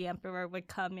happens, the emperor would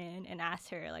come in and ask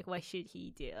her like what should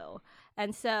he do.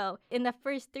 And so in the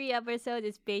first 3 episodes,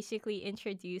 it's basically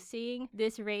introducing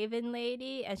this Raven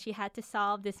lady, and she had to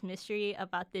solve this mystery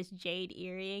about this jade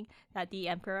earring that the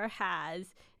emperor has,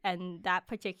 and that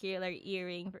particular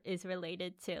earring is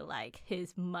related to like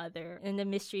his mother and the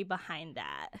mystery behind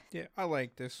that. Yeah, I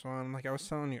like this one. Like I was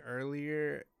telling you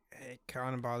earlier, it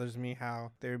kind of bothers me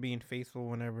how they're being faithful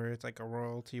whenever it's like a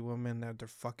royalty woman that they're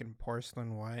fucking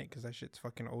porcelain white, because that shit's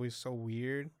fucking always so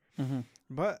weird. Mm-hmm.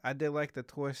 But I did like the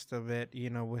twist of it, you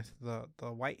know, with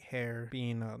the white hair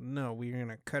being, no, we're going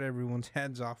to cut everyone's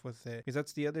heads off with it. Because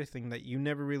that's the other thing that you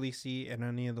never really see in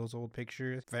any of those old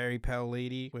pictures. Very pale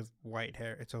lady with white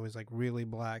hair. It's always like really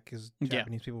black, because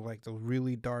Japanese people like those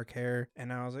really dark hair.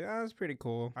 And I was like, oh, that's pretty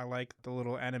cool. I like the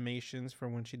little animations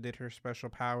from when she did her special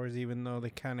powers, even though they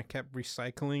kind of kept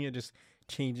recycling it, just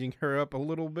changing her up a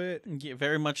little bit. Yeah,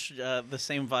 very much the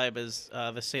same vibe as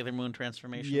the Sailor Moon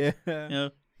transformation. Yeah. Yeah.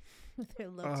 With her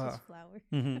lotus flower.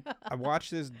 hmm I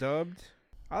watched this dubbed.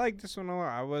 I like this one a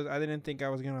lot. I didn't think I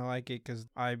was gonna like it because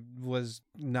I was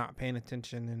not paying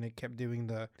attention and it kept doing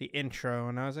the intro,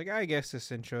 and I was like, I guess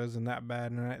this intro isn't that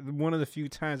bad. And one of the few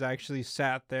times I actually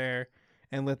sat there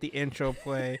and let the intro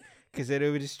play because it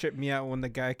would just trip me out when the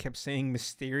guy kept saying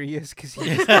mysterious because he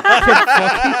kept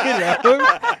fucking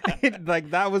it up.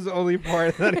 Like that was the only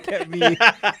part that kept me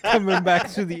coming back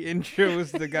to the intro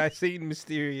was the guy saying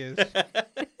mysterious.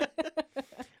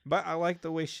 But I like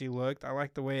the way she looked. I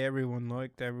like the way everyone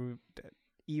looked.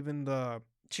 Even the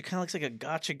She kind of looks like a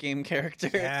gotcha game character.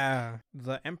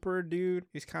 the emperor dude.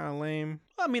 He's kind of lame.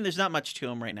 Well, I mean, there's not much to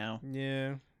him right now.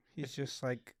 Yeah, he's just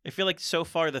like I feel like so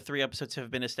far the 3 episodes have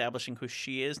been establishing who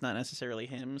she is, not necessarily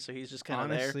him. So he's just kind of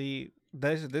there. honestly.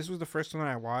 This was the first one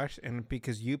I watched, and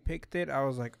because you picked it, I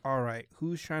was like, all right,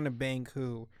 who's trying to bang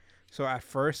who? So at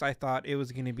first I thought it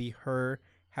was gonna be her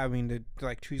having to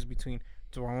like choose between.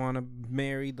 Do I want to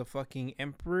marry the fucking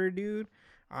emperor dude?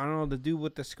 I don't know. The dude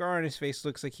with the scar on his face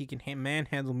looks like he can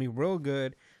manhandle me real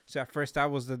good. So at first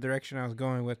that was the direction I was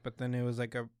going with, but then it was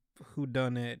like a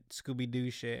whodunit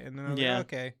Scooby-Doo shit. And then I was Yeah.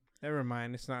 like, okay, never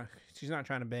mind. She's not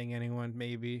trying to bang anyone,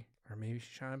 maybe. Or maybe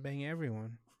she's trying to bang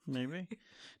everyone. Maybe.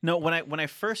 No, when I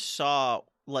first saw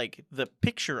like the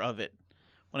picture of it,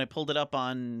 when I pulled it up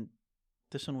on,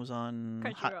 this one was on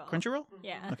Crunchyroll. Crunchyroll?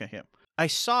 Yeah. Okay, yeah. I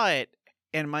saw it,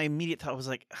 and my immediate thought was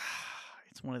like,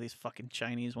 it's one of these fucking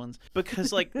Chinese ones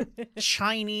because like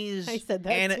Chinese, I said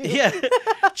that too. yeah,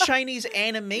 Chinese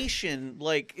animation,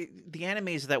 like the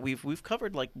animes that we've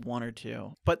covered like 1 or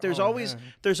 2, but there's Oh, always yeah.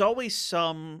 there's always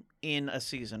some in a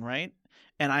season, right?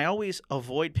 And I always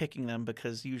avoid picking them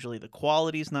because usually the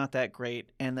quality's not that great,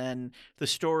 and then the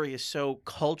story is so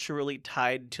culturally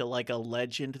tied to like a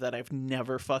legend that I've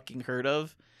never fucking heard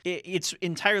of. It's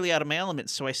entirely out of my element.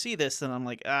 So I see this and I'm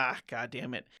like, god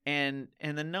damn it. And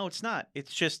then no, it's not.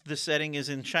 It's just the setting is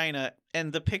in China,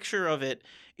 and the picture of it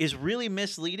is really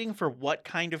misleading for what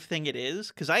kind of thing it is.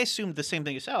 Because I assumed the same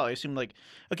thing as Sal. I assumed like,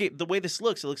 okay, the way this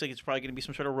looks, it looks like it's probably going to be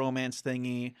some sort of romance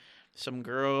thingy. Some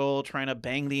girl trying to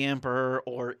bang the emperor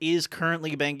or is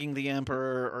currently banging the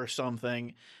emperor or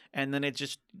something. And then it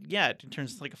just, it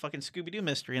turns like a fucking Scooby-Doo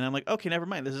mystery. And I'm like, okay, never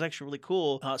mind. This is actually really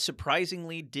cool.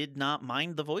 Surprisingly did not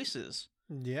mind the voices.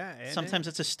 Yeah. And Sometimes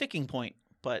it's a sticking point,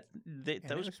 but that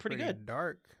it was pretty good.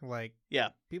 dark. Like, Yeah.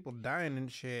 people dying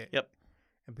and shit. Yep.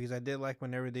 And because I did like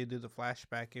whenever they do the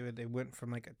flashback, they went from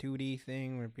like a 2D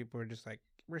thing where people were just like,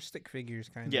 we're stick figures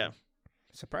kind of. Yeah.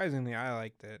 Surprisingly, I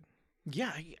liked it.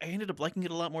 Yeah, I ended up liking it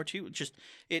a lot more too. Just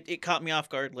it caught me off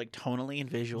guard, like tonally and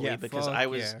visually, because fuck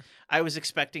I was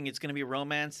expecting it's going to be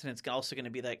romance, and it's also going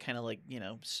to be that kind of like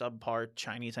subpar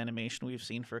Chinese animation we've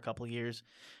seen for a couple of years,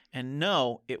 and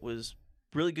no, it was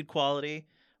really good quality.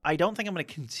 I don't think I'm going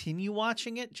to continue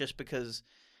watching it just because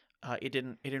it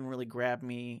didn't really grab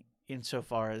me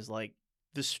insofar as like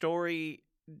the story.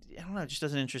 I don't know, it just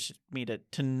doesn't interest me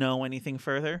to know anything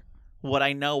further. What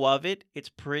I know of it, it's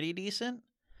pretty decent.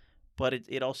 But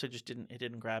it also just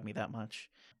didn't grab me that much.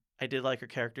 I did like her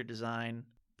character design,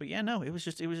 but yeah, no, it was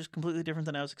just completely different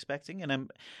than I was expecting, and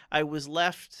I was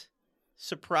left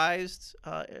surprised,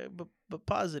 but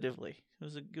positively.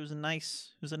 It was a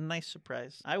nice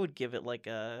surprise. I would give it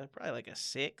probably like a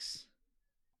 6.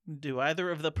 Do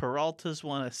either of the Peraltas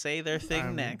want to say their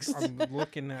thing next? I'm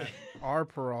looking at our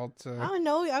Peralta. I don't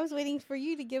know. I was waiting for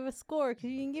you to give a score because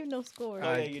you didn't give no score.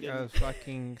 Oh, yeah, you didn't. A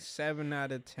fucking 7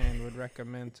 out of 10 would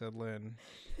recommend to Lynn.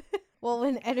 Well,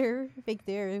 when Eder picked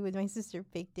it, when my sister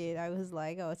picked it, I was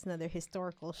like, oh, it's another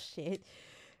historical shit.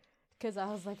 Because I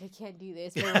was like, I can't do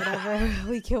this, but whatever,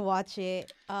 we can watch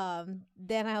it.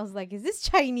 Then I was like, is this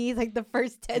Chinese? Like the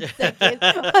first 10 seconds.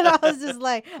 And I was just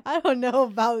like, I don't know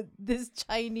about this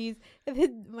Chinese. And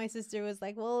then my sister was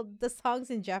like, well, the song's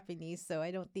in Japanese, so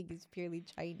I don't think it's purely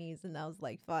Chinese. And I was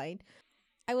like, fine.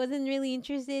 I wasn't really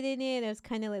interested in it. I was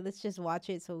kind of like, let's just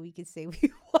watch it so we could say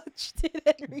we watched it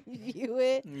and review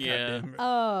it. Yeah. Goddamn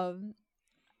it.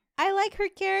 I like her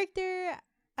character.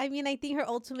 I mean, I think her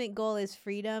ultimate goal is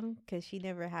freedom because she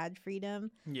never had freedom.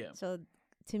 Yeah. So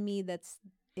to me, that's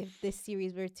if this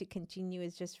series were to continue,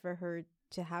 it's just for her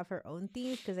to have her own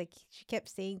things because like she kept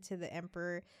saying to the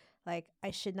emperor, like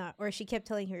I should not, or she kept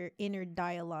telling her inner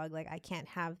dialogue, like I can't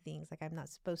have things, like I'm not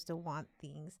supposed to want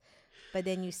things. But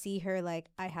then you see her like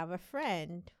I have a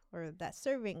friend or that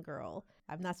servant girl.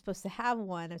 I'm not supposed to have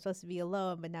one. I'm supposed to be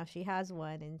alone, but now she has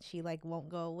one and she like won't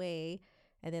go away.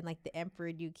 And then, like, the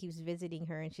emperor dude keeps visiting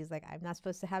her, and she's like, I'm not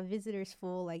supposed to have visitors,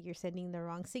 fool. Like, you're sending the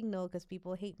wrong signal because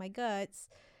people hate my guts.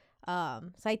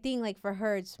 So I think, like, for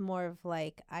her, it's more of,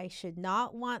 like, I should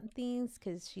not want things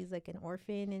because she's, like, an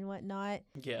orphan and whatnot.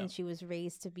 Yeah. And she was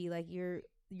raised to be, like, you're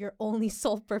your only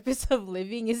sole purpose of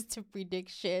living is to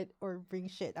predict shit or bring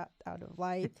shit out of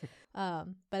life.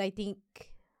 But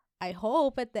I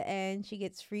hope at the end she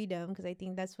gets freedom, because I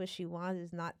think that's what she wants,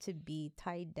 is not to be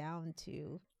tied down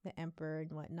to the emperor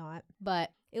and whatnot.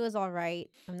 But it was all right.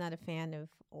 I'm not a fan of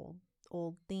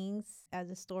old things as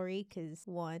a story, because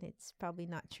one, it's probably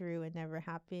not true and never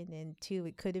happened, and two,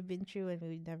 it could have been true and we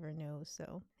would never know.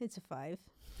 So it's a 5.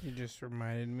 You just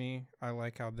reminded me. I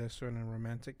like how this one in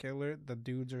Romantic Killer, the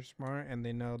dudes are smart and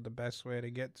they know the best way to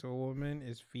get to a woman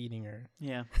is feeding her.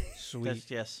 Yeah.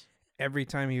 Sweet. Yes. Every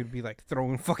time he would be like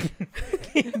throwing fucking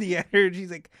candy at her,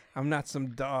 she's like, I'm not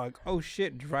some dog. Oh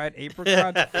shit, dried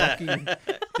apricots? Fucking,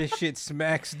 this shit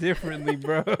smacks differently,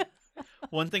 bro.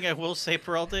 One thing I will say,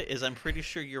 Peralta, is I'm pretty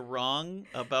sure you're wrong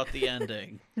about the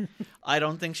ending. I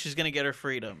don't think she's going to get her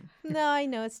freedom. No, I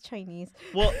know it's Chinese.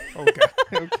 Well, Oh god.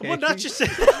 Okay. well, not just...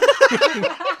 What?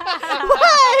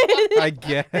 I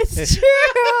guess. It's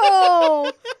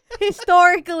true.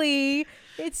 Historically,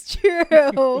 it's true.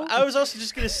 I was also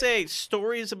just going to say,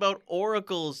 stories about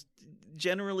oracles,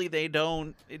 generally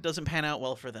it doesn't pan out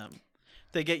well for them.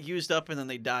 They get used up and then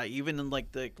they die. Even in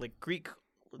like the Greek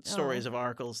stories of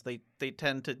oracles, they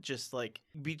tend to just like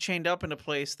be chained up in a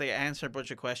place. They answer a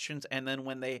bunch of questions, and then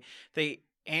when they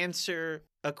answer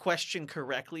a question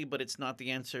correctly, but it's not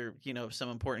the answer some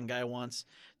important guy wants,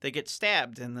 they get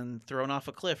stabbed and then thrown off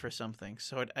a cliff or something.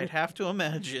 So I'd have to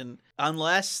imagine,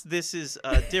 unless this is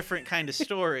a different kind of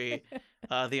story,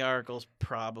 the oracle's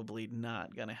probably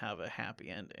not gonna have a happy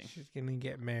ending. She's gonna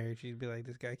get married. She'd be like,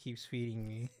 this guy keeps feeding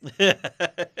me. Dude,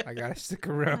 I gotta stick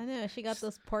I around. know, she got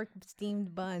those pork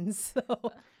steamed buns.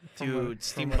 So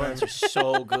steamed from what buns are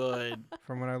so good.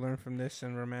 From what I learned from this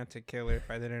and Romantic Killer,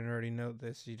 if I didn't already know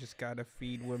this, you just gotta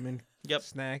feed women Yep.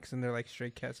 snacks, and they're like stray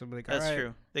cats. Will be like, That's all right.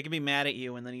 true. They can be mad at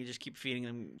you, and then you just keep feeding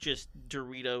them just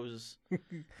Doritos,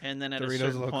 and then at a Doritos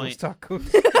certain Locos point, Tacos.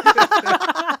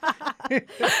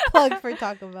 plug for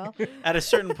Taco Bell. at a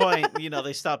certain point,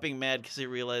 they stop being mad because they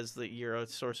realize that you're a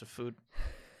source of food.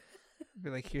 Be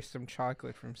like, here's some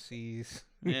chocolate from C's.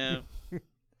 Yeah.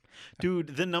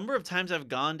 Dude, the number of times I've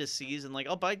gone to C's and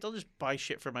I'll just buy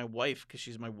shit for my wife because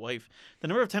she's my wife. The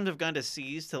number of times I've gone to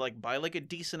C's to buy a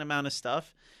decent amount of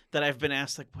stuff that I've been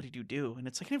asked what did you do? And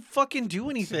it's I didn't fucking do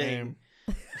anything.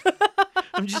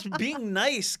 I'm just being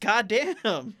nice.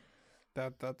 Goddamn.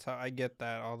 That's how I get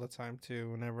that all the time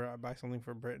too. Whenever I buy something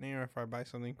for Brittany or if I buy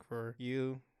something for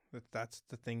you, that's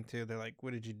the thing too. They're like,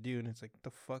 "What did you do?" And it's like, "The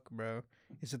fuck, bro?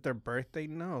 Is it their birthday?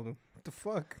 No, what the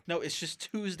fuck." No, it's just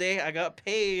Tuesday. I got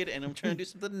paid and I'm trying to do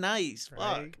something nice.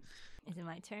 Right? Fuck. Is it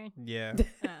my turn? Yeah.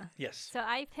 Yes. So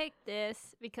I picked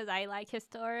this because I like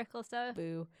historical stuff.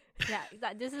 Boo. Yeah,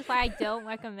 this is why I don't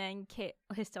recommend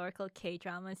historical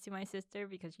K-dramas to my sister,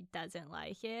 because she doesn't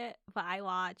like it. But I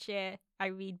watch it. I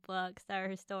read books that are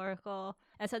historical.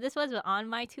 And so this was on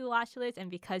my to watch list, and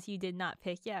because you did not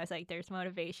pick it, I was like, there's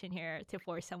motivation here to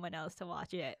force someone else to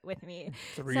watch it with me.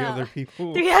 Three So- other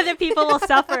people. 3 other people will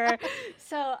suffer.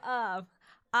 So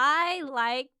I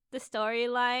like the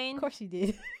storyline. Of course you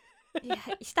did. Yeah,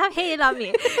 stop hating on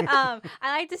me. I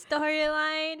like the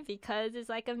storyline because it's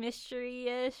a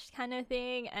mystery-ish kind of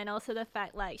thing, and also the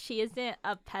fact she isn't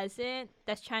a peasant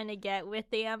that's trying to get with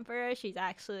the emperor. She's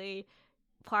actually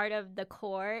part of the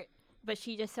court, but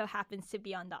she just so happens to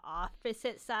be on the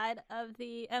opposite side of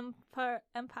the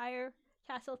empire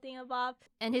castle thingamabob.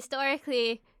 And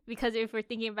historically, because if we're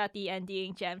thinking about the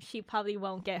ending, Gem, she probably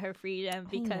won't get her freedom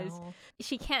because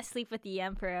she can't sleep with the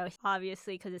emperor,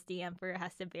 obviously, because it's the emperor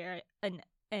has to bear an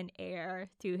heir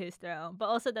to his throne. But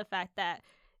also the fact that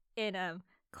in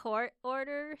court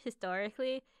order,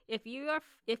 historically, if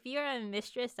you're a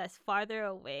mistress that's farther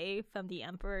away from the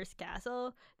emperor's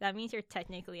castle, that means you're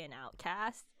technically an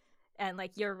outcast, and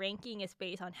your ranking is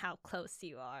based on how close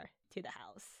you are to the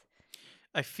house.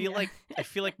 I feel Yeah.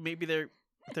 like maybe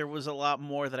there was a lot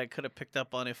more that I could have picked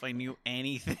up on if I knew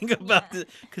anything about this,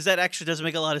 because that actually doesn't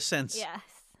make a lot of sense. Yes.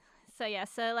 So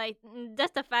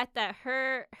just the fact that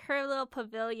her little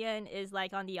pavilion is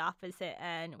on the opposite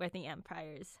end where the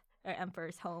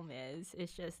emperor's home is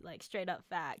just straight up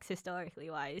facts historically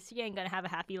wise. She ain't gonna have a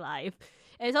happy life.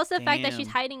 And it's also the fact that she's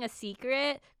Damn. hiding a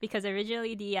secret, because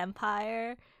originally the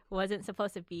empire wasn't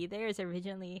supposed to be there. It's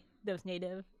originally those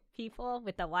native people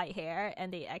with the white hair,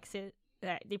 and they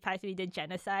practically did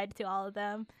genocide to all of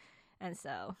them. And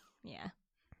so yeah.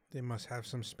 They must have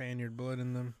some Spaniard blood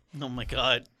in them. Oh my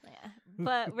god. Yeah,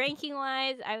 but ranking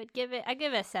wise, I give it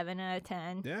a 7 out of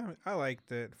 10. Yeah, I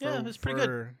liked it. Yeah, it was pretty good.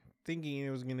 For thinking it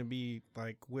was gonna be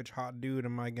which hot dude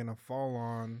am I gonna fall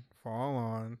on?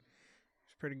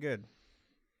 It's pretty good.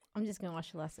 I'm just gonna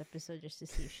watch the last episode just to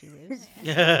see if she lives.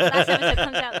 Last episode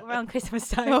comes out around Christmas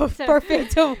time. Oh, so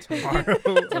perfect. Tomorrow.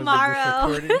 was it Tomorrow.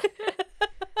 recording?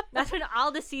 That's when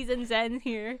all the seasons end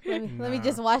here. Let me Nah.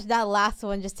 just watch that last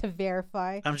one just to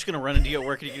verify. I'm just gonna run into you at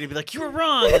work and you're gonna be like, "You were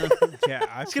wrong."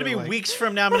 Yeah, It's gonna be weeks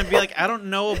from now. I'm gonna be like, "I don't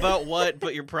know about what,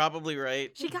 but you're probably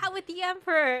right." She got with the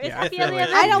Emperor. It's Yeah, I happy feel ever like-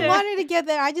 I don't after. want her to get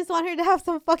there. I just want her to have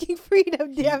some fucking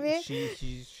freedom. Damn it.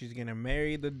 She's gonna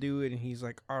marry the dude, and he's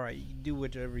like, "All right, you do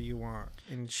whatever you want,"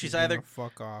 and She's gonna either-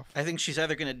 fuck off. I think she's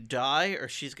either gonna die or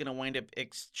she's gonna wind up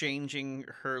exchanging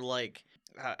her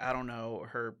I don't know,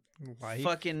 her Life.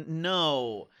 fucking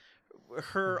no,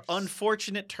 her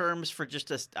unfortunate terms for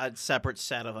just a separate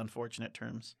set of unfortunate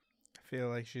terms. I feel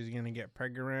like she's gonna get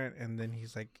pregnant, and then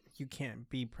he's like, "You can't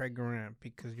be pregnant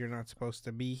because you're not supposed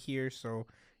to be here, so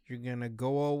you're gonna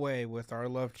go away with our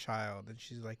love child." And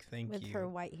she's like, "Thank With you." her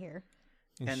white hair.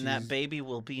 And that baby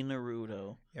will be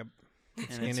Naruto.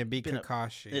 it's and gonna be been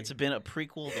Kakashi. It's been a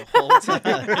prequel the whole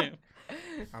time.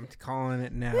 I'm calling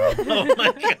it now. Oh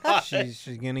my god. she's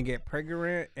gonna get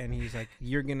pregnant, and he's like,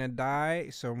 "You're gonna die,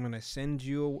 so I'm gonna send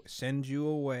you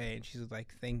away." And she's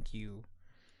like, "Thank you.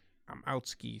 I'm out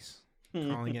skis."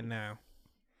 Calling it now.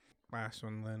 Last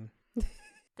one, Lynn.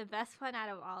 The best one out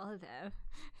of all of them.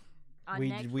 On We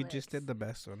just Netflix. did the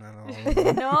best one out of all of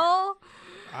them. No.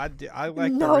 I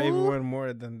like the No. Raven one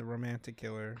more than the Romantic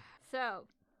Killer. So,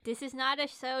 this is not a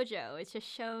shoujo. It's a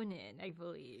shonen, I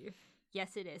believe.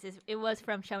 Yes, it is. It was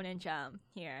from Shonen Jump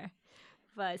here.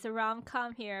 But it's a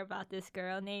rom-com here about this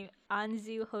girl named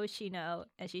Anzu Hoshino,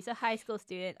 and she's a high school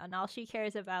student, and all she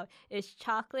cares about is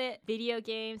chocolate, video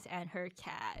games, and her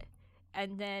cat.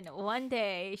 And then one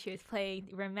day, she was playing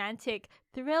romantic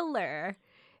thriller,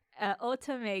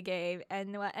 otome game,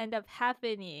 and what ended up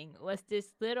happening was this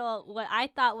little, what I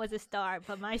thought was a star,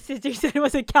 but my sister said it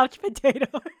was a couch potato.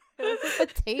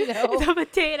 Potato. It's a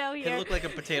potato It here. looked like a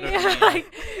potato. to Yeah, me.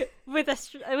 like, with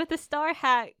a star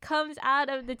hat, comes out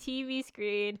of the TV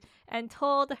screen and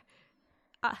told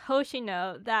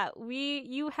Hoshino that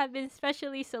you have been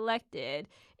specially selected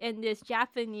in this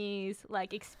Japanese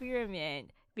experiment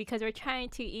because we're trying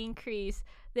to increase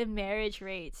the marriage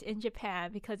rates in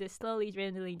Japan because it's slowly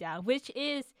dwindling down, which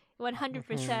is 100%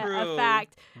 True. a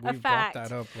fact. We A fact. brought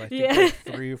that up Yeah. like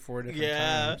 3 or 4 different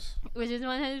Yeah. times. Which is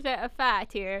 100% a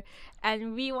fact here.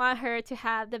 And we want her to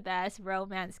have the best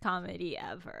romance comedy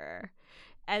ever.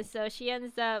 And so she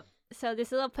ends up, so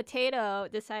this little potato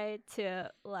decided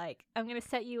to, I'm going to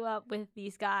set you up with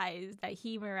these guys that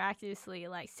he miraculously,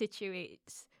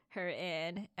 situates her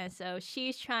in. And so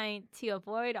she's trying to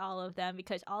avoid all of them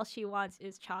because all she wants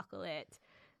is chocolate,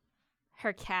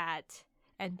 her cat,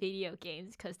 and video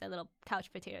games because that little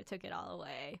couch potato took it all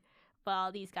away. But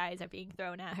all these guys are being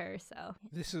thrown at her, so.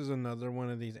 This is another one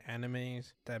of these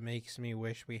animes that makes me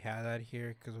wish we had that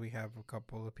here because we have a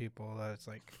couple of people that it's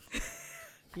like,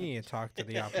 you need to talk to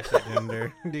the opposite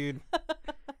gender. Dude,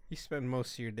 you spend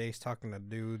most of your days talking to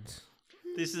dudes.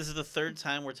 This is the third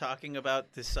time we're talking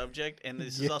about this subject, and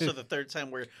this is Yeah. also the third time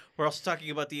we're also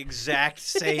talking about the exact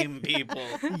same people.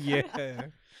 Yeah.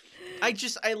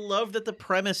 I love that the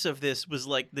premise of this was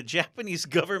the Japanese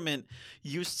government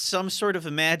used some sort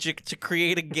of magic to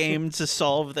create a game to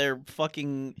solve their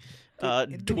fucking It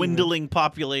didn't dwindling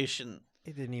population.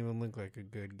 It didn't even look like a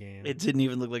good game. It didn't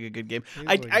even look like a good game. It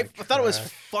I looked like thought it was trash.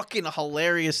 fucking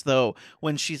hilarious though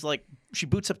when she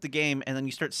boots up the game and then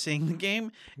you start seeing the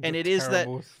game and The it is that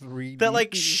terrible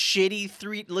 3D. shitty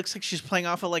 3 looks like she's playing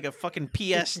off of a fucking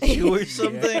PS2 or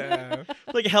something. Yeah.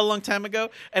 Like a hell long time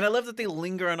ago. And I love that they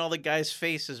linger on all the guys'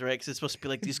 faces, right? Because it's supposed to be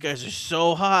like, these guys are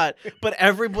so hot. But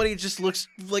everybody just looks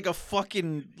like a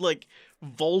fucking,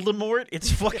 Voldemort.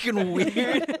 It's fucking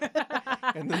weird.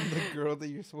 And then the girl that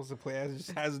you're supposed to play as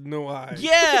just has no eyes.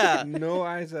 Yeah. No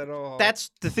eyes at all. That's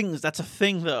the thing. That's a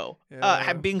thing, though.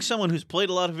 Yeah. Being someone who's played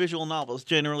a lot of visual novels,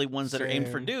 generally ones that are aimed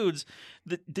for Same. dudes,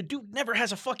 the dude never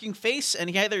has a fucking face, and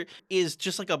he either is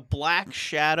just like a black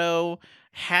shadow,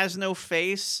 has no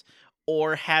face,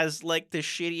 or has the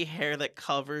shitty hair that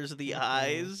covers the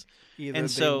eyes. Either and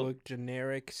they so- look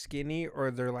generic skinny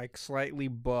or they're slightly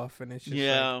buff, and it's just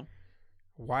Yeah.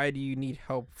 why do you need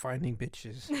help finding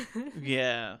bitches?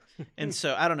 Yeah. And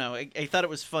so, I don't know. I thought it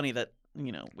was funny that,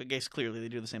 I guess clearly they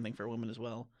do the same thing for women as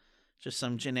well. Just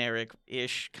some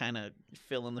generic-ish kind of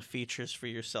fill in the features for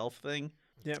yourself thing.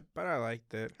 Yeah, but I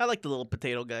liked it. I like the little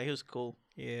potato guy. He was cool.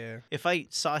 Yeah. If I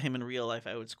saw him in real life,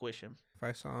 I would squish him. If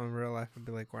I saw him in real life, I'd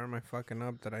be like, why am I fucking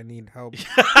up that I need help?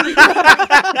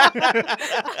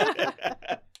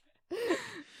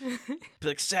 Be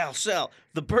like, Sal,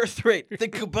 the birth rate.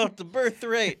 Think about the birth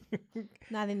rate.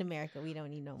 Not in America. We don't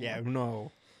need no more. Yeah,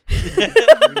 no.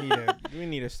 we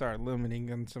need to start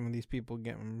limiting on some of these people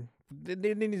getting.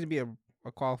 There needs to be a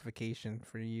qualification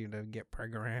for you to get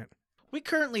pregnant. We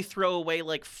currently throw away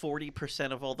like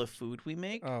 40% of all the food we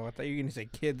make. Oh, I thought you were gonna say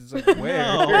kids. Like where?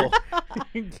 No.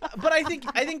 But I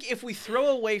think if we throw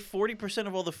away 40%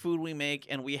 of all the food we make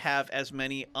and we have as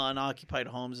many unoccupied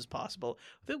homes as possible,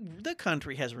 the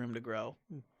country has room to grow.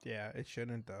 Yeah, it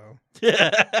shouldn't though.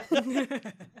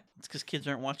 It's because kids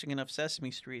aren't watching enough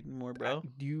Sesame Street anymore, bro.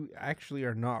 You actually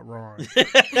are not wrong.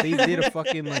 They did a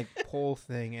fucking like poll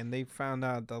thing, and they found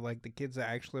out that like the kids that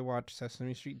actually watch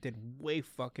Sesame Street did way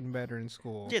fucking better in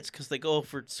school. Yeah, it's because they go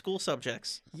for school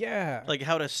subjects Yeah. like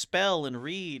how to spell and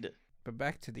read. But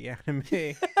back to the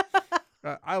anime.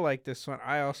 I like this one.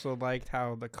 I also liked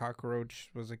how the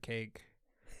cockroach was a cake.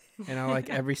 And I like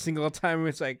every single time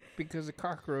it's like, because the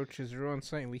cockroaches are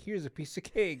unsightly, here's a piece of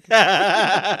cake.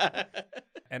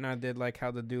 And I did like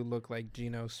how the dude looked like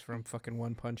Genos from fucking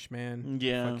One Punch Man.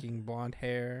 Yeah. Fucking blonde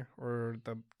hair. Or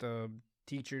the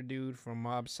teacher dude from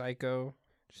Mob Psycho.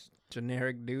 Just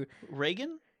generic dude.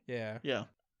 Reagan? Yeah. Yeah.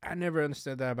 I never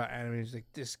understood that about anime. It's like,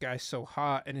 this guy's so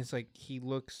hot. And it's like, he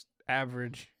looks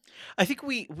average. I think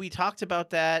we talked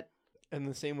about that. And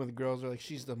the same with girls. Are like,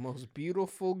 she's the most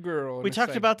beautiful girl. And We it's talked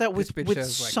like, about that this with bitch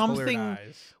has, like, colored something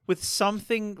eyes. with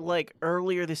something like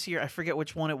earlier this year. I forget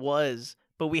which one it was,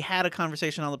 but we had a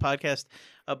conversation on the podcast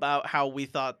about how we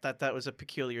thought that was a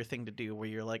peculiar thing to do, where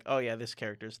you're like, oh yeah, this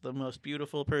character's the most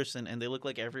beautiful person, and they look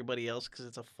like everybody else because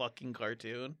it's a fucking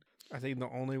cartoon. I think the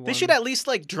only one. They should at least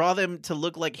like draw them to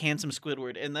look like handsome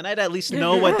Squidward, and then I'd at least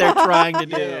know what they're trying to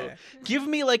do. Yeah. Give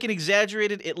me like an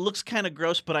exaggerated, it looks kind of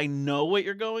gross, but I know what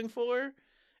you're going for.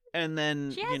 And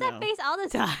then, She has that face all the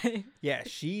time. Yeah,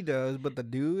 she does, but the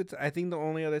dudes, I think the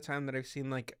only other time that I've seen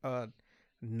like a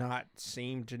not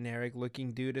same generic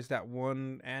looking dude is that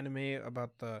one anime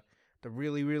about the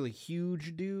really, really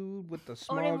huge dude with the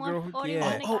small girl.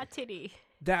 Yeah, got titty.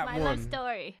 that My one. love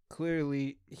story.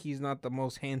 Clearly, he's not the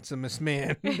most handsomest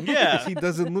man. Yeah. He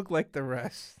doesn't look like the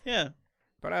rest. yeah.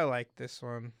 But I like this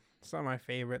one. It's not my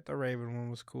favorite. The Raven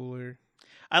one was cooler.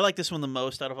 I like this one the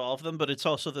most out of all of them, but it's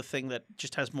also the thing that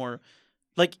just has more,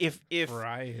 like if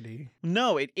Variety.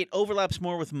 no, it overlaps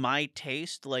more with my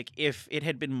taste. Like if it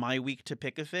had been my week to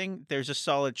pick a thing, there's a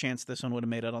solid chance this one would have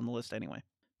made it on the list anyway.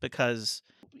 Because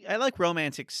I like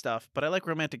romantic stuff, but I like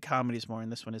romantic comedies more,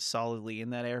 and this one is solidly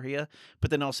in that area. But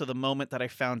then also the moment that I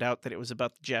found out that it was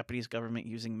about the Japanese government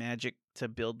using magic to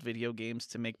build video games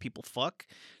to make people fuck,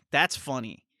 that's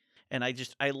funny. And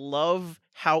I love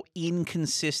how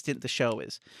inconsistent the show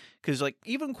is. Because, like,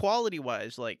 even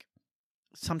quality-wise, like,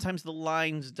 sometimes the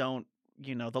lines don't,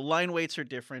 the line weights are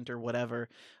different or whatever.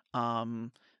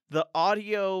 The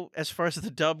audio, as far as the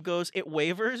dub goes, it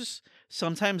wavers.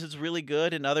 Sometimes it's really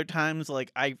good, and other times,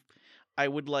 like, I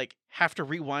would, like, have to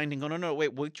rewind and go, no,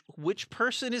 wait, which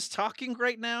person is talking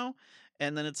right now?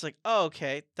 And then it's like, oh,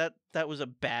 okay, that was a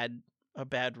bad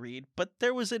read. But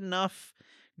there was enough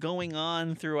going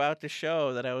on throughout the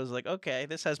show that I was like, okay,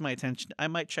 this has my attention. I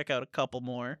might check out a couple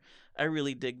more. I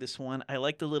really dig this one. I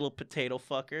like the little potato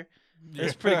fucker.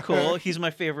 It's pretty cool. He's my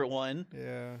favorite one.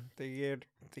 Yeah, they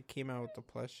came out with the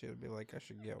plush. It would be like, I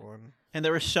should get one. And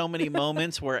there were so many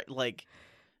moments where, like,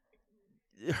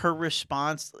 her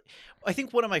response. I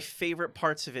think one of my favorite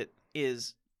parts of it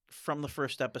is from the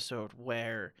first episode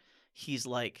where he's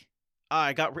like,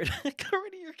 I got rid of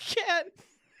your cat.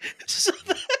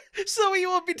 So he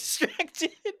won't be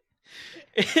distracted.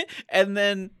 And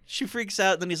then she freaks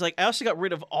out. And then he's like, I also got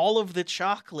rid of all of the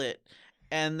chocolate.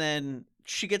 And then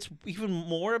she gets even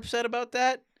more upset about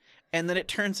that. And then it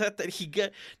turns out that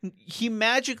he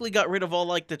magically got rid of all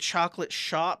like the chocolate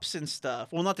shops and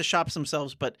stuff. Well, not the shops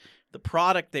themselves, but the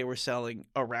product they were selling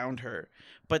around her.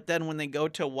 But then when they go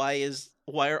to why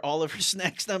are all of her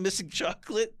snacks now missing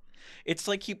chocolate? It's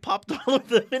like he popped all of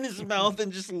them in his mouth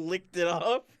and just licked it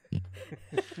off.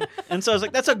 And so I was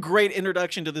like, that's a great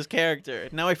introduction to this character.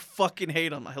 Now I fucking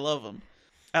hate him. I love him.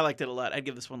 I liked it a lot. I'd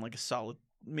give this one like a solid,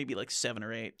 maybe like 7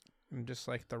 or 8. And just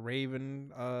like the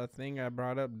Raven thing I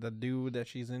brought up, the dude that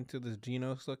she's into, this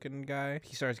Genos looking guy,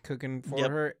 he starts cooking for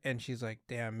her, and she's like,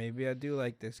 damn, maybe I do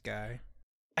like this guy.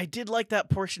 I did like that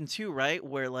portion too, right?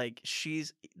 Where like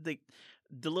she's the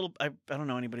little, I don't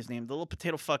know anybody's name, the little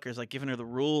potato fucker is like giving her the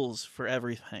rules for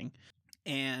everything.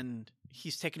 And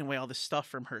he's taking away all this stuff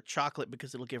from her chocolate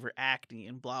because it'll give her acne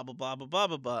and blah, blah, blah, blah, blah,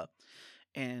 blah, blah.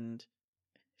 And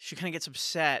she kind of gets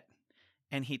upset.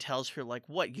 And he tells her, like,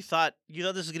 what? You thought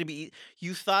this was going to be...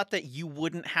 You thought that you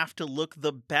wouldn't have to look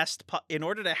the best... In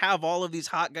order to have all of these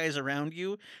hot guys around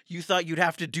you, you thought you'd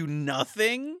have to do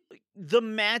nothing? The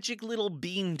magic little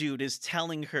bean dude is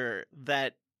telling her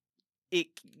that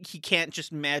he can't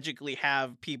just magically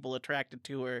have people attracted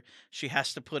to her. She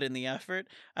has to put in the effort.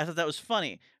 I thought that was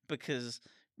funny because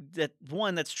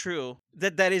that's true.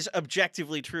 That is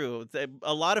objectively true.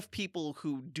 A lot of people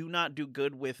who do not do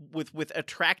good with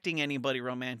attracting anybody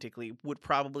romantically would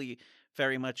probably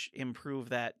very much improve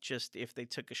that just if they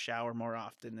took a shower more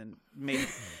often and maybe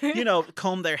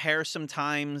comb their hair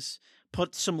sometimes,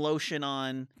 put some lotion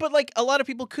on. But like a lot of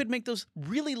people could make those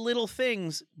really little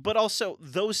things, but also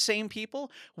those same people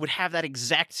would have that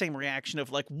exact same reaction of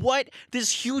like, what?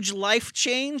 This huge life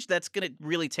change that's going to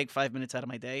really take 5 minutes out of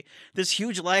my day. This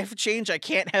huge life change. I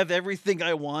can't have everything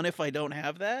I want if I don't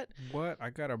have that. What? I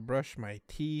got to brush my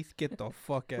teeth. Get the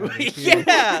fuck out of here.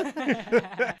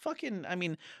 Yeah. Fucking, I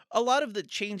mean, a lot of the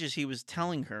changes he was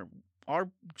telling her are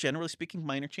generally speaking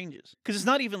minor changes. Because it's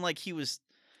not even like he was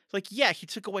like, yeah, he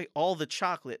took away all the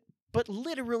chocolate, but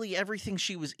literally everything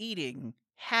she was eating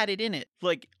had it in it.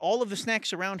 Like, all of the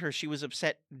snacks around her, she was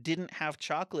upset didn't have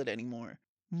chocolate anymore.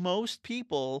 Most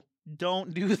people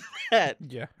don't do that.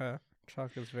 Yeah.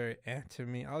 Chocolate's very to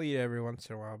me. I'll eat it every once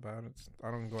in a while, but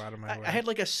I don't go out of my way. I had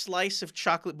like a slice of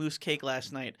chocolate mousse cake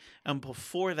last night. And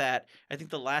before that, I think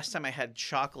the last time I had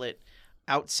chocolate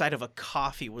outside of a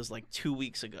coffee was like 2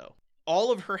 weeks ago.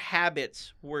 All of her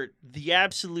habits were the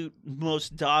absolute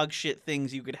most dog shit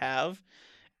things you could have.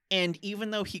 And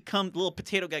even though the little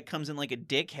potato guy comes in like a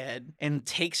dickhead and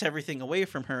takes everything away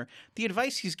from her, the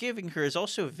advice he's giving her is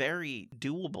also very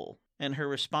doable. And her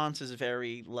response is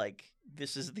very like,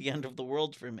 this is the end of the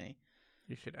world for me.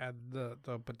 You should add the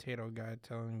potato guy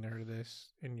telling her this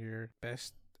in your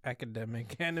best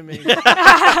academic anime.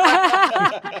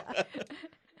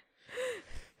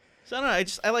 So I don't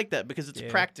know, I like that because it's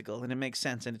practical and it makes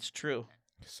sense and it's true.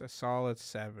 It's a solid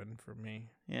 7 for me.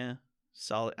 Yeah,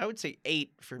 solid. I would say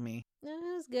 8 for me. No,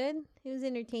 it was good. It was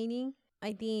entertaining.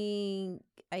 I think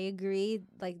I agree.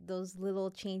 Like those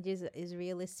little changes is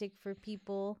realistic for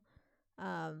people.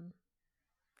 I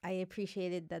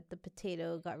appreciated that the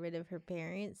potato got rid of her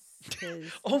parents.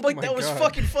 Oh my that was God.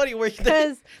 Fucking funny. Where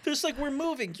there's like, we're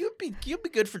moving. You'd be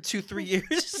good for 2-3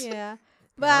 years. Yeah.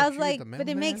 But I was like, but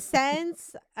it makes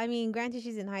sense. I mean, granted,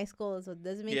 she's in high school, so it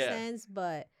doesn't make sense.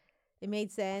 But it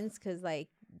made sense because, like,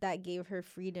 that gave her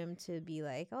freedom to be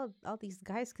like, oh, all these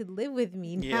guys could live with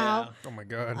me now. Oh, my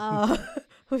God.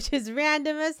 Which is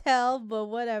random as hell, but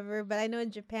whatever. But I know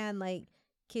in Japan, like,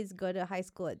 kids go to high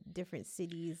school at different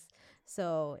cities.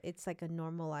 So it's like a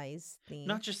normalized thing.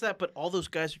 Not just that, but all those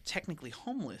guys are technically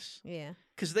homeless. Yeah.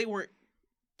 Because they weren't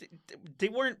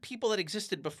people that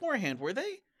existed beforehand, were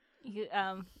they? We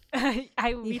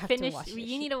finished.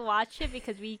 You need to watch it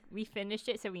because we finished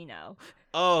it, so we know.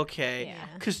 Okay. Yeah.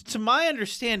 Because to my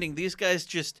understanding, these guys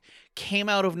just came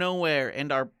out of nowhere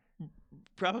and are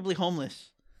probably homeless.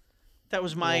 That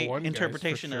was my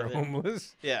interpretation of it.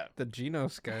 Homeless. Yeah. The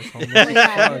Genos guy's homeless.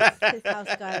 His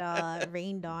house got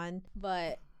rained on,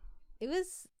 but it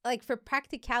was like for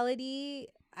practicality.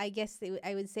 I guess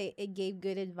I would say it gave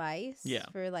good advice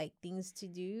for like things to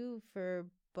do for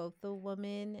both a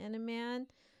woman and a man.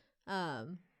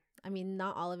 I mean,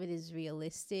 not all of it is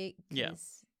realistic.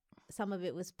 Some of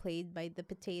it was played by the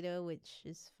potato, which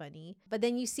is funny. But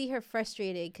then you see her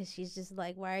frustrated because she's just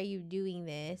like, why are you doing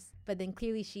this? But then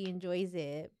clearly she enjoys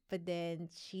it. But then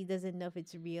she doesn't know if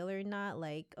it's real or not.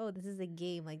 Like, oh, this is a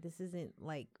game. Like, this isn't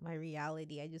like my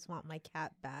reality. I just want my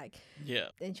cat back. Yeah.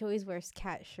 And she always wears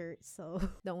cat shirts. So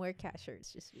don't wear cat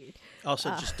shirts. Just weird. Also,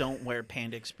 just don't wear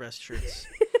Panda Express shirts.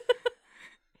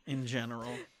 In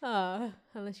general,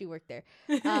 unless you work there,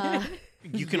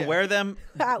 you can wear them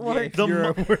at work.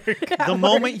 The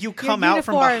moment you come out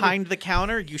from behind the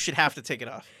counter, you should have to take it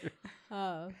off.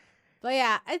 But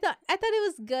yeah, I thought it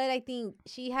was good. I think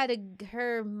she had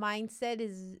her mindset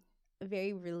is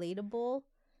very relatable,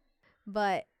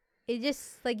 but it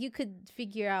just like you could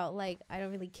figure out like I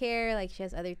don't really care. Like she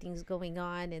has other things going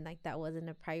on, and like that wasn't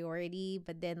a priority.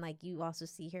 But then like you also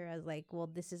see her as like, well,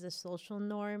 this is a social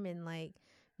norm, and like.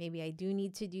 Maybe I do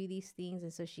need to do these things.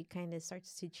 And so she kind of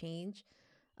starts to change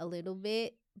a little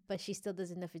bit, but she still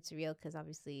doesn't know if it's real because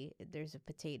obviously there's a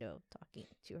potato talking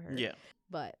to her. Yeah.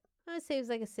 But I would say it was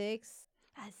like a 6.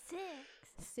 A 6?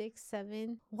 6,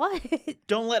 7. What?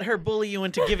 Don't let her bully you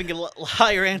into giving a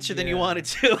higher answer than you wanted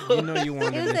to. You know you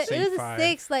wanted to say it was 5. a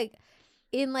 6. Like,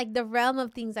 in like the realm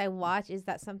of things I watch, is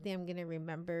that something I'm gonna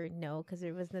remember? No, because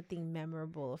there was nothing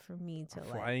memorable for me to like.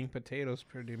 Flying potatoes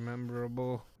pretty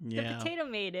memorable. The potato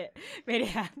made it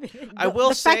happen. I will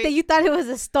the say fact that you thought it was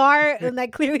a star and I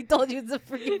clearly told you it's a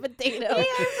freaking potato. Yeah,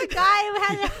 the guy who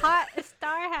had a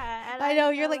star hat. And I know,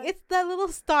 you're like, it's that little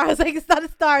star. I was like, it's not a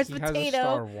star, it's He has a potato.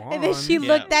 star And then she wand.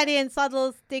 looked at it and saw the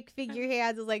little stick figure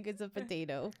hands. I was like, it's a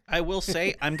potato. I will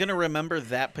say I'm gonna remember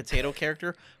that potato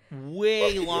character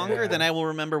way longer Yeah. than I will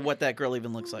remember what that girl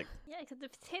even looks like. Yeah, because the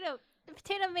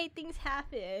potato made things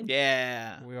happen.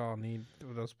 Yeah, We all need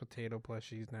those potato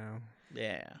plushies now.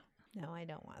 yeah. No, I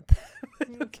don't want that.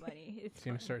 It's funny. It's He's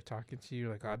gonna funny. start talking to you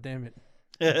like, oh damn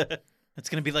it. It's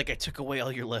gonna be like I took away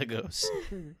all your Legos.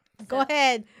 Go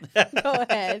ahead. Go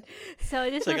ahead. So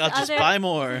this It's like was I'll just other- buy so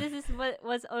more. this is what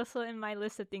was also in my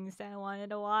list of things that I wanted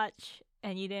to watch,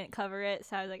 and you didn't cover it.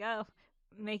 So I was like, oh,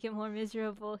 make it more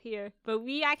miserable here. But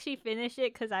we actually finished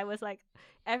it because I was like,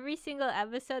 every single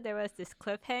episode there was this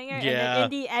cliffhanger, and Yeah. then in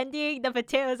the ending, the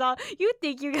potatoes all, you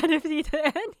think you're gonna see the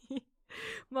ending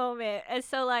moment, and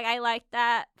so like I liked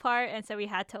that part, and so we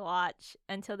had to watch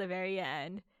until the very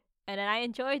end, and then I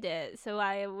enjoyed it. So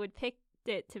I would pick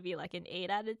it to be like an 8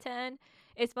 out of 10.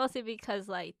 It's mostly because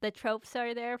like the tropes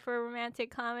are there for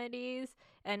romantic comedies,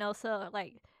 and also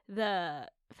like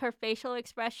her facial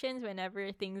expressions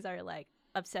whenever things are like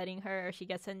upsetting her or she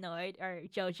gets annoyed, or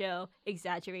JoJo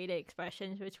exaggerated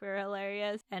expressions, which were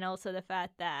hilarious. And also the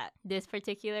fact that this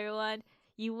particular one,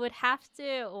 you would have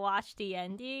to watch the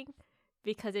ending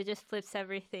because it just flips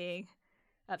everything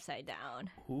upside down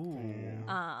Ooh.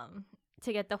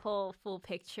 to get the whole full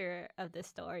picture of the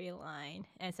storyline.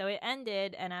 And so it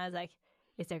ended, and I was like,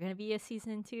 is there going to be a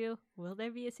season 2? Will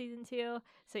there be a season 2?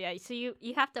 So yeah, so you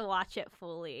have to watch it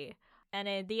fully.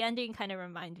 And the ending kind of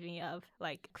reminds me of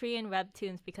like Korean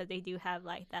webtoons because they do have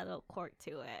like that little quirk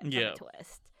to it, of Yeah. a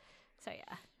twist. So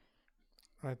yeah.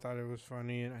 I thought it was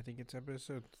funny, and I think it's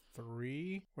episode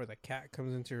 3 where the cat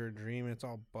comes into her dream and it's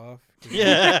all buff.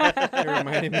 Yeah. It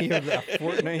reminded me of that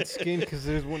Fortnite skin because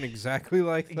there's one exactly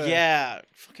like that. Yeah.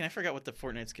 Fucking, I forgot what the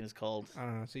Fortnite skin is called. I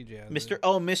don't know. CJ has Mr.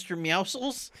 Oh, Mr.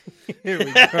 Meowsles? it. Here we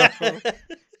go.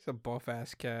 It's a buff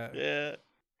ass cat. Yeah.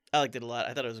 I liked it a lot.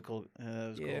 I thought it was a cool,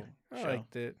 Yeah, cool I show.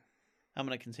 liked it. I'm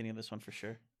going to continue this one for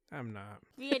sure. I'm not.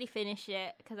 We already finished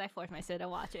it because I forced my sister to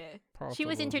watch it. Paused She a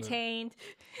was little bit. entertained.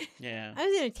 Yeah. I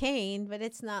was entertained, but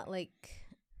it's not like,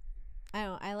 I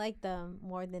don't know. I like the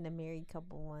More Than a Married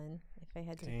Couple one. If I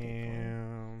had to pick one,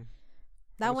 Damn.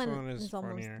 that This one one is is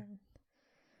almost funnier. done.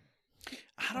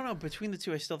 I don't know. Between the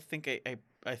two, I still think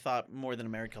I thought More Than a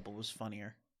Married Couple was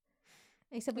funnier.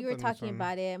 Except we I were thought it was talking funny.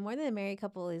 about it. More Than a Married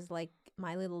Couple is like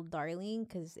My Little Darling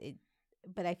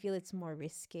but I feel it's more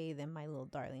risque than My Little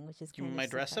Darling, which is Do you kind My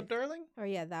of Dress Up Darling? Or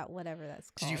yeah, that whatever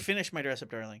that's Did called. you finish My Dress Up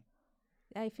Darling?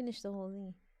 I finished the whole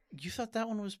thing. You thought that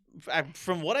one was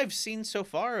from what I've seen so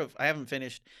far I haven't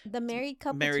finished. The Married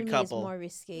Couple Married to me Couple. is more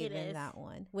risque It than is. that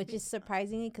one, which is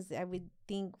surprising because I would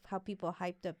think how people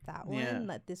hyped up that one. Yeah.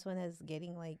 That this one is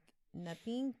getting like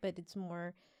nothing, but it's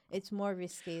more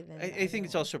risque than. I the think other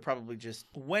it's one. also probably just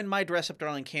when My Dress Up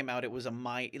Darling came out, it was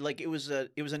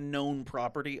a known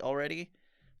property already.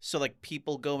 So like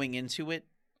people going into it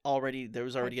already, there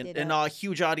was already Hyped it a up.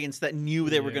 huge audience that knew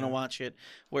they were going to Yeah. watch it,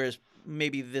 whereas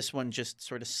maybe this one just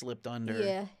sort of slipped under.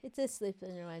 Yeah, it's a slip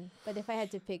under one. But if I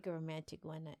had to pick a romantic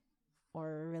one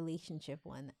or a relationship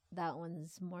one, that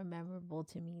one's more memorable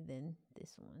to me than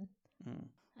this one. Mm,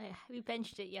 We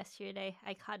benched it yesterday.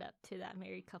 I caught up to that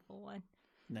married couple one.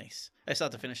 nice. I still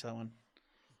have to finish that one.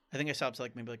 I think I saw up to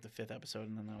maybe the 5th episode,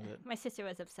 and then that was it. My sister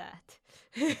was upset.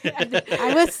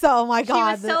 I was so, oh my She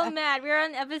god. was so mad. We were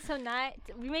on episode 9.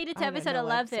 We made it to I don't episode know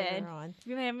what episode 11. we're on.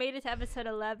 We made it to episode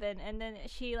 11, and then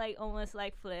she almost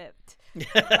flipped, threw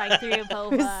a I was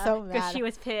boba so because mad. she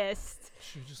was pissed.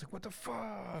 She was just like, what the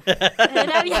fuck? And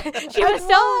then, she Like was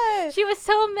what? she was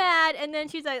so mad, and then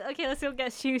she's like, "Okay, let's go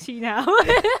get sushi now."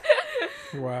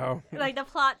 Wow. Like the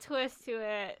plot twist to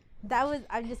it. That was.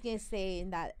 I'm just gonna say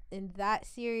in that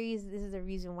series, this is the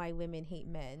reason why women hate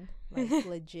men. Like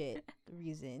legit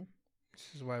reason.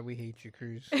 This is why we hate you,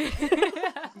 Cruz.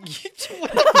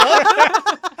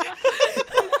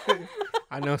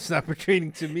 I know it's not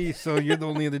pertaining to me, so you're the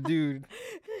only other dude.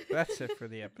 That's it for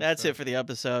the episode. That's it for the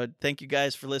episode. Thank you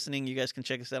guys for listening. You guys can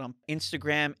check us out on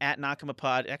Instagram at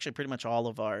NakamаPod. Actually, pretty much all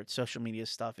of our social media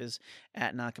stuff is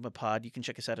at NakamaPod. You can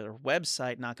check us out at our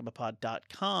website,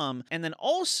 nakamapod.com. And then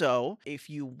also, if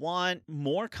you want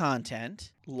more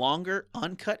content, longer,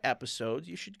 uncut episodes,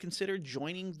 you should consider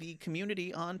joining the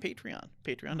community on Patreon.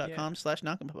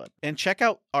 Patreon.com/Nakamapod. And check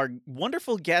out our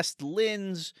wonderful guest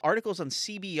Lynn's articles on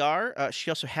CBR. She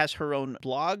also has her own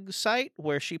blog site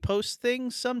where she posts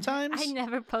things sometimes. I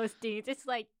never post things. It's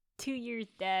like 2 years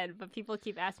dead, but people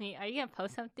keep asking me, "Are you gonna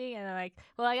post something?" And I'm like,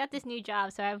 "Well, I got this new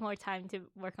job, so I have more time to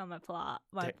work on my blog."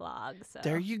 So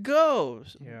There you go.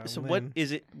 Yeah, So Lynn. what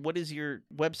is it? What is your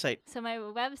website? So my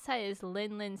website is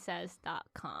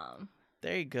linlinsays.com.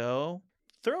 There you go.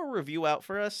 Throw a review out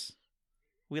for us.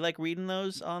 We like reading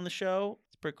those on the show.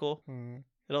 It's pretty cool. Mm.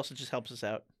 It also just helps us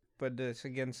out. But this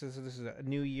again, since this is a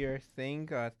New Year thing,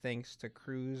 thanks to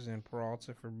Cruz and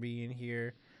Peralta for being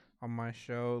here on my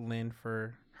show, Lynn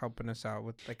for helping us out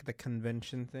with like the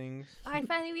convention things. I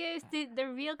finally realized the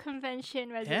real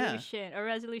convention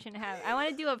resolution I have. I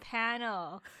want to do a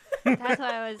panel. That's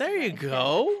why I was. There you like,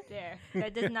 go. There.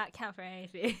 That does not count for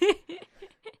anything.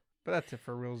 But that's it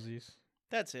for realsies.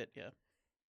 That's it, yeah.